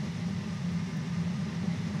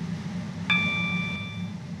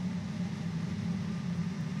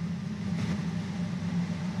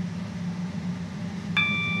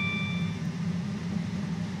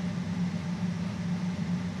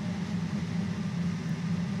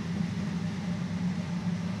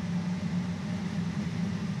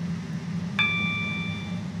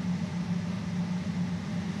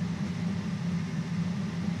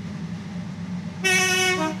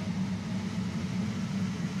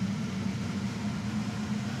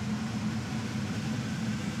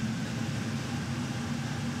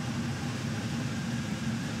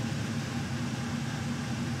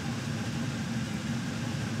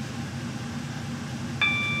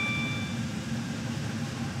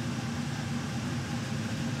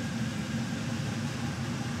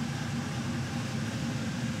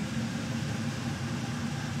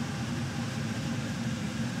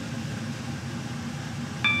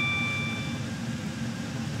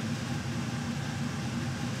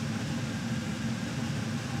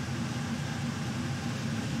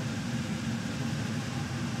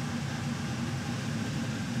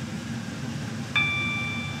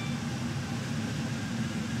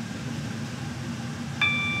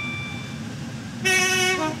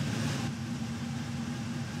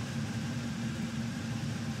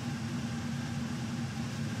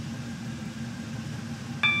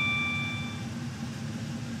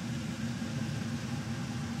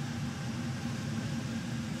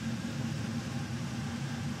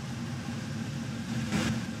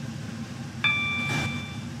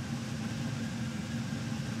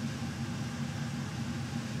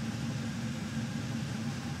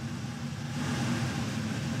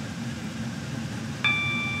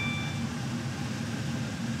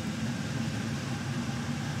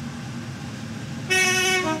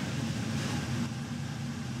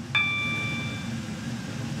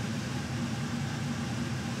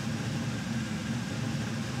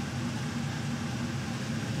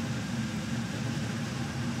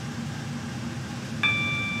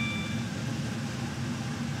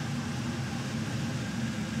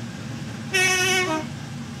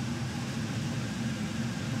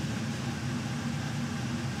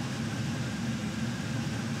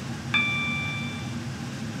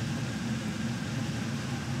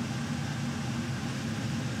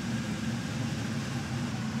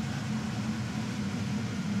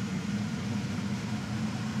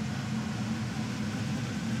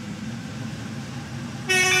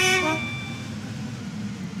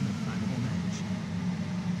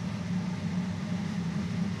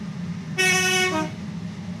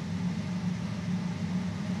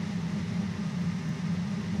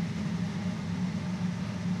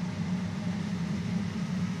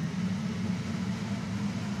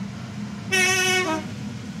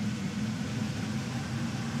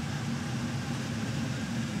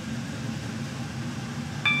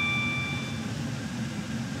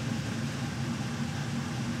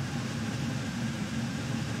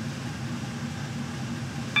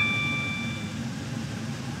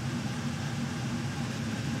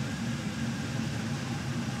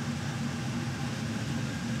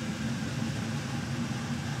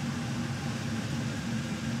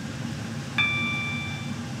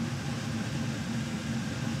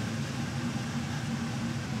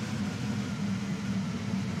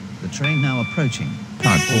 train now approaching.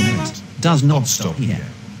 Platform 8 does not stop here.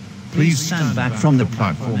 Please stand back from the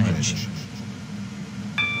platform edge.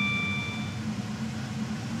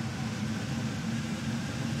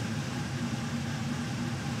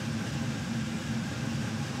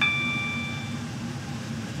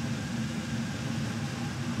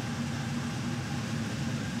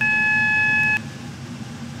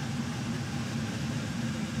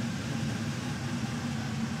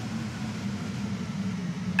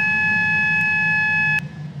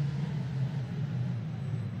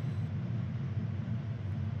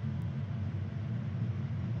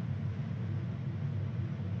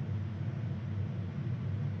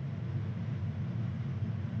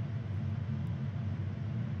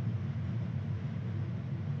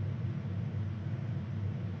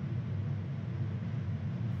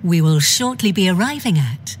 We will shortly be arriving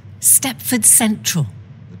at Stepford Central.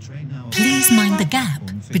 Please mind the gap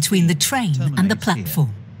between the train and the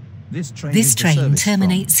platform. This train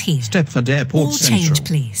terminates here. Stepford Airport All Central. change,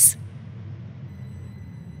 please.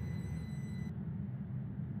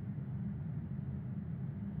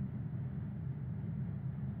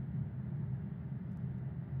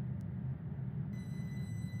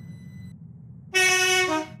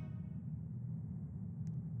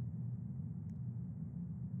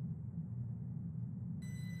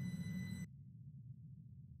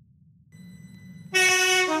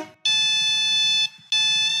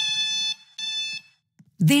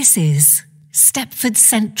 This is Stepford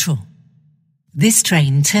Central. This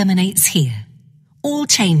train terminates here. All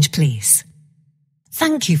change, please.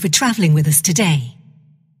 Thank you for travelling with us today.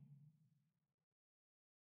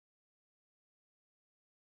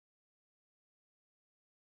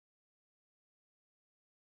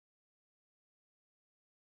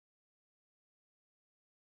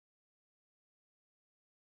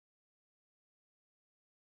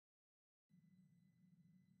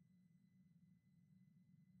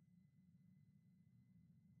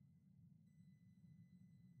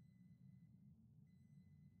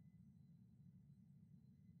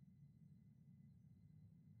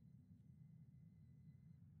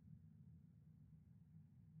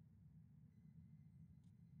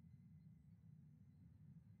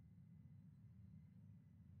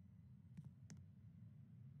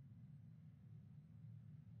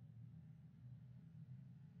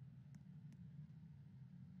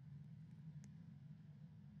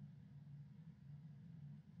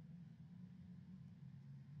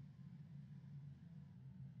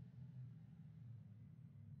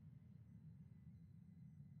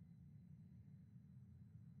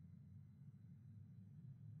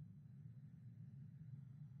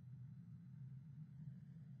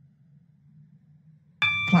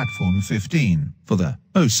 Platform 15 for the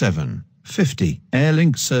 0750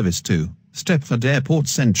 Airlink service to Stepford Airport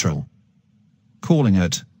Central. Calling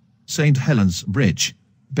at St Helens Bridge,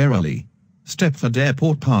 Berrily, Stepford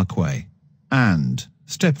Airport Parkway, and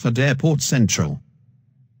Stepford Airport Central.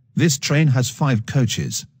 This train has 5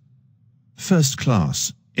 coaches. First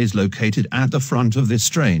class is located at the front of this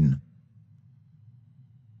train.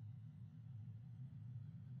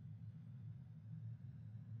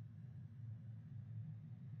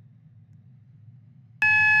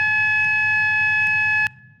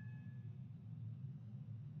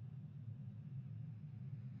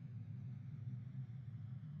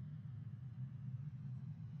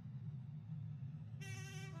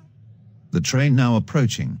 The train now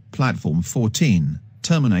approaching platform 14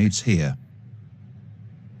 terminates here.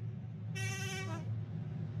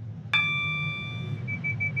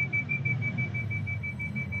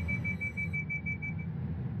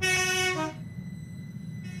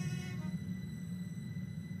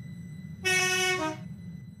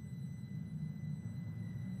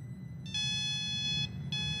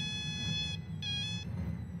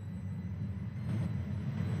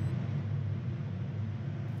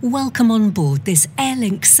 Welcome on board this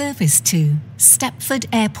Airlink service to Stepford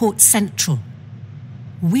Airport Central.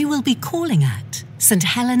 We will be calling at St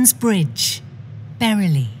Helens Bridge,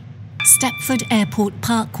 Berrily, Stepford Airport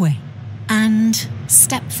Parkway, and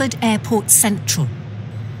Stepford Airport Central.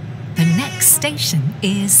 The next station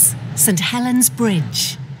is St Helens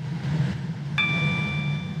Bridge.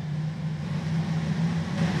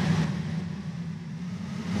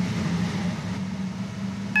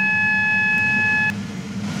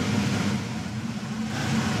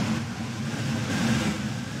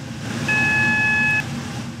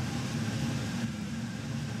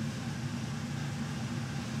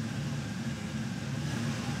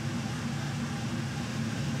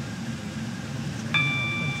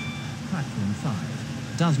 Platform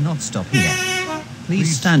 5 does not stop here.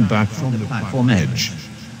 Please stand back from the platform edge.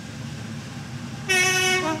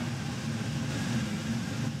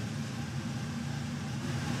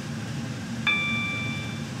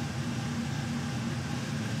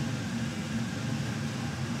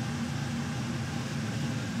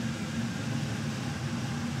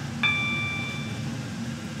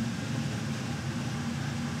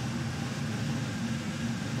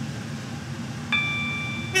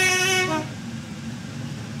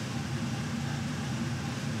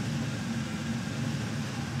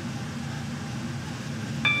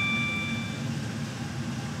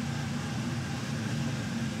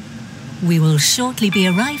 We will shortly be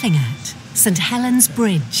arriving at St Helens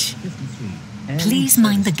Bridge. 53. Please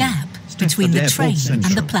mind the gap between the train and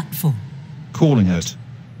the platform. Calling at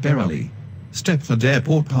Berrily, Stepford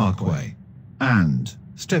Airport Parkway, and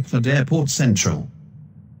Stepford Airport Central.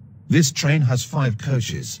 This train has 5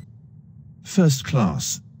 coaches. First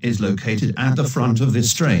class is located at the front of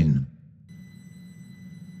this train.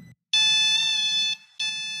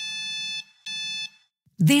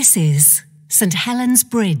 This is St Helens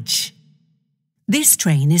Bridge. This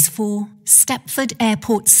train is for Stepford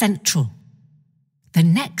Airport Central. The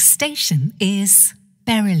next station is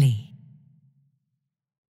Berrily.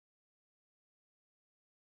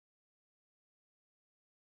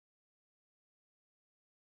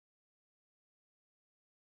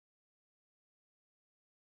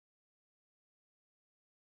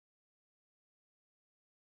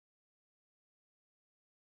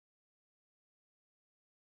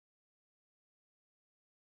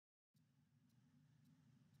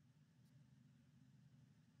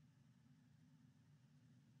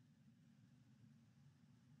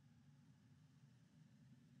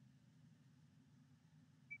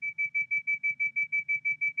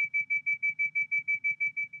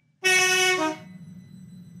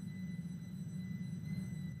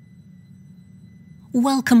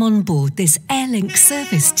 Welcome on board this Airlink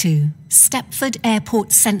service to Stepford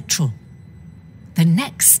Airport Central. The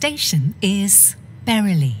next station is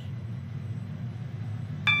Berrily.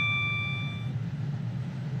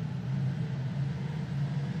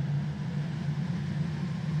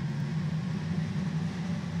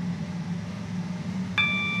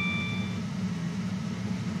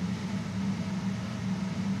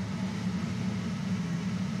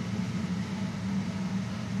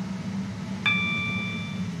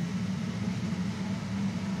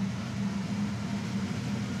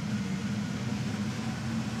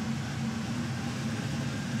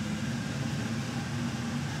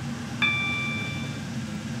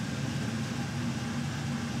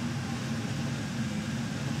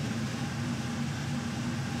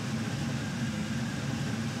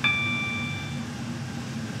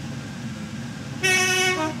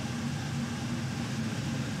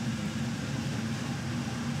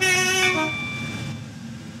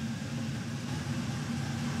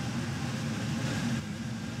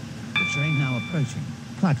 Train now approaching.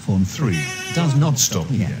 Platform 3 does not stop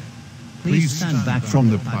here. Please stand back from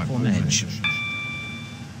the platform edge.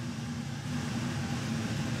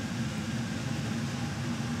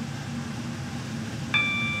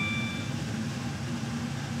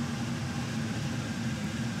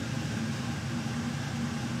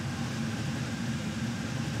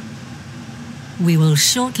 We will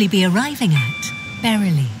shortly be arriving at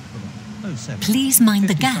Berrily. 07. Please mind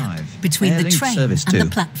the gap 55. between the Airlink train service and to the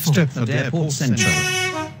platform. Stepford Airport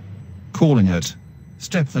Central. Calling at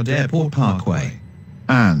Stepford Airport Parkway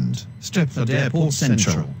and Stepford Airport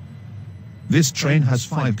Central. This train has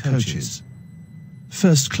 5 coaches.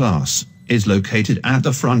 First class is located at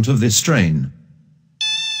the front of this train.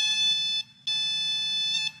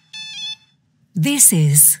 This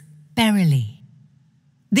is Berrily.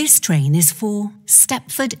 This train is for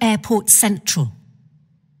Stepford Airport Central.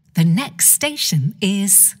 The next station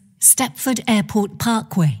is Stepford Airport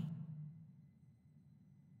Parkway.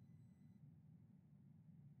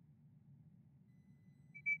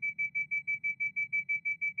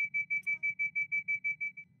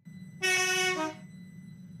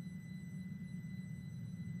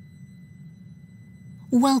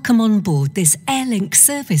 Welcome on board this Airlink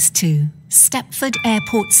service to Stepford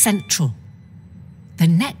Airport Central. The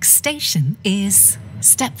next station is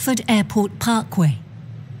Stepford Airport Parkway.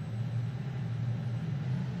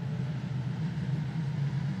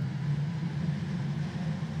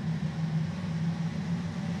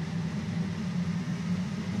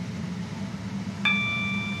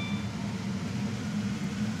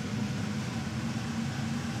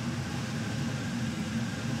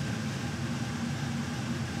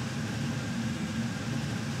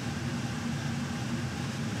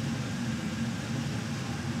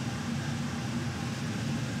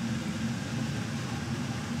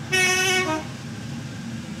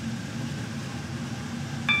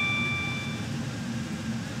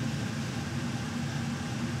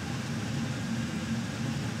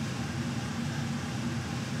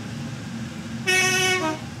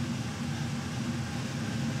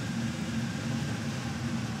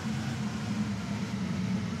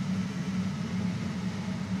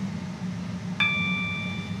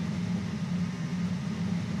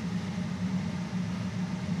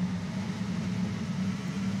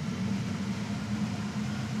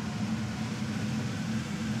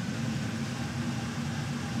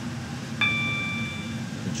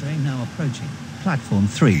 Train now approaching. Platform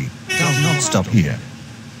 3 does not stop here.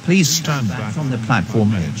 Please stand back from the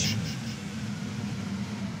platform edge.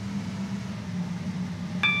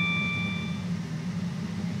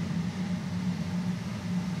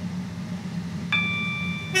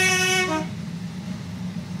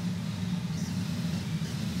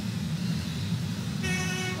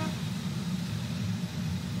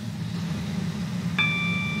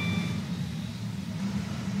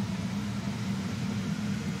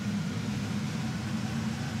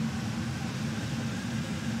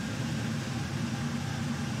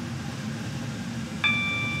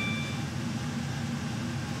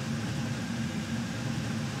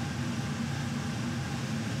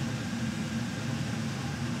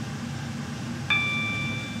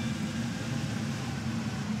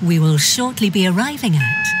 We will shortly be arriving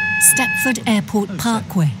at Stepford Airport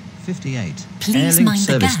Parkway. 58. Please Airlink mind the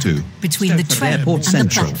service gap to between the Stepford train Airport and the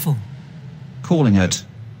Central. platform. Calling at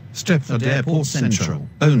Stepford Airport Central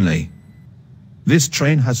only. This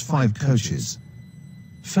train has 5 coaches.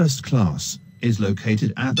 First class is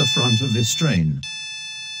located at the front of this train.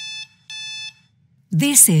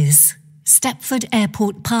 This is Stepford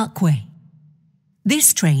Airport Parkway.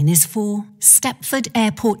 This train is for Stepford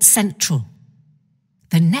Airport Central.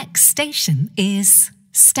 The next station is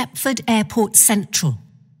Stepford Airport Central.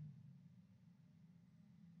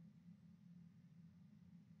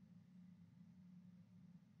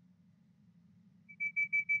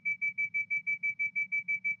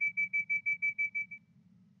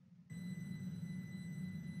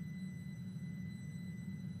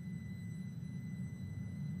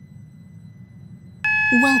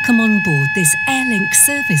 Welcome on board this Airlink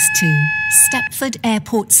service to Stepford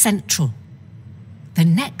Airport Central. The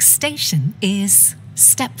next station is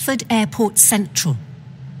Stepford Airport Central.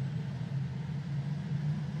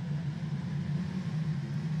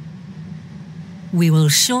 We will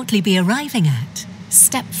shortly be arriving at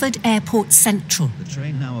Stepford Airport Central. the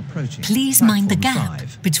train now approaching. Please mind the Platform gap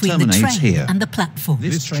 5 between the terminates train here. and the platform.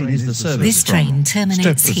 This train is the service This from train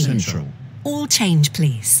terminates Stepford here. Central. All change,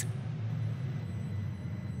 please.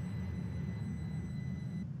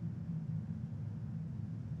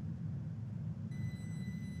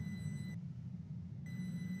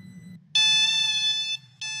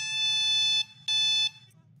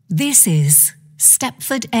 This is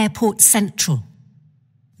Stepford Airport Central.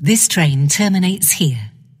 This train terminates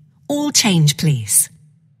here. All change, please.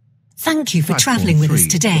 Thank you for travelling with us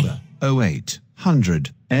today. 0800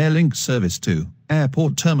 Airlink service to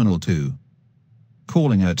Airport Terminal 2.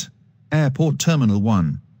 Calling at Airport Terminal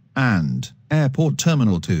 1 and Airport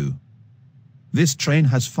Terminal 2. This train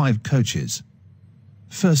has 5 coaches.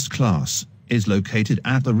 First class is located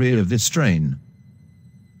at the rear of this train.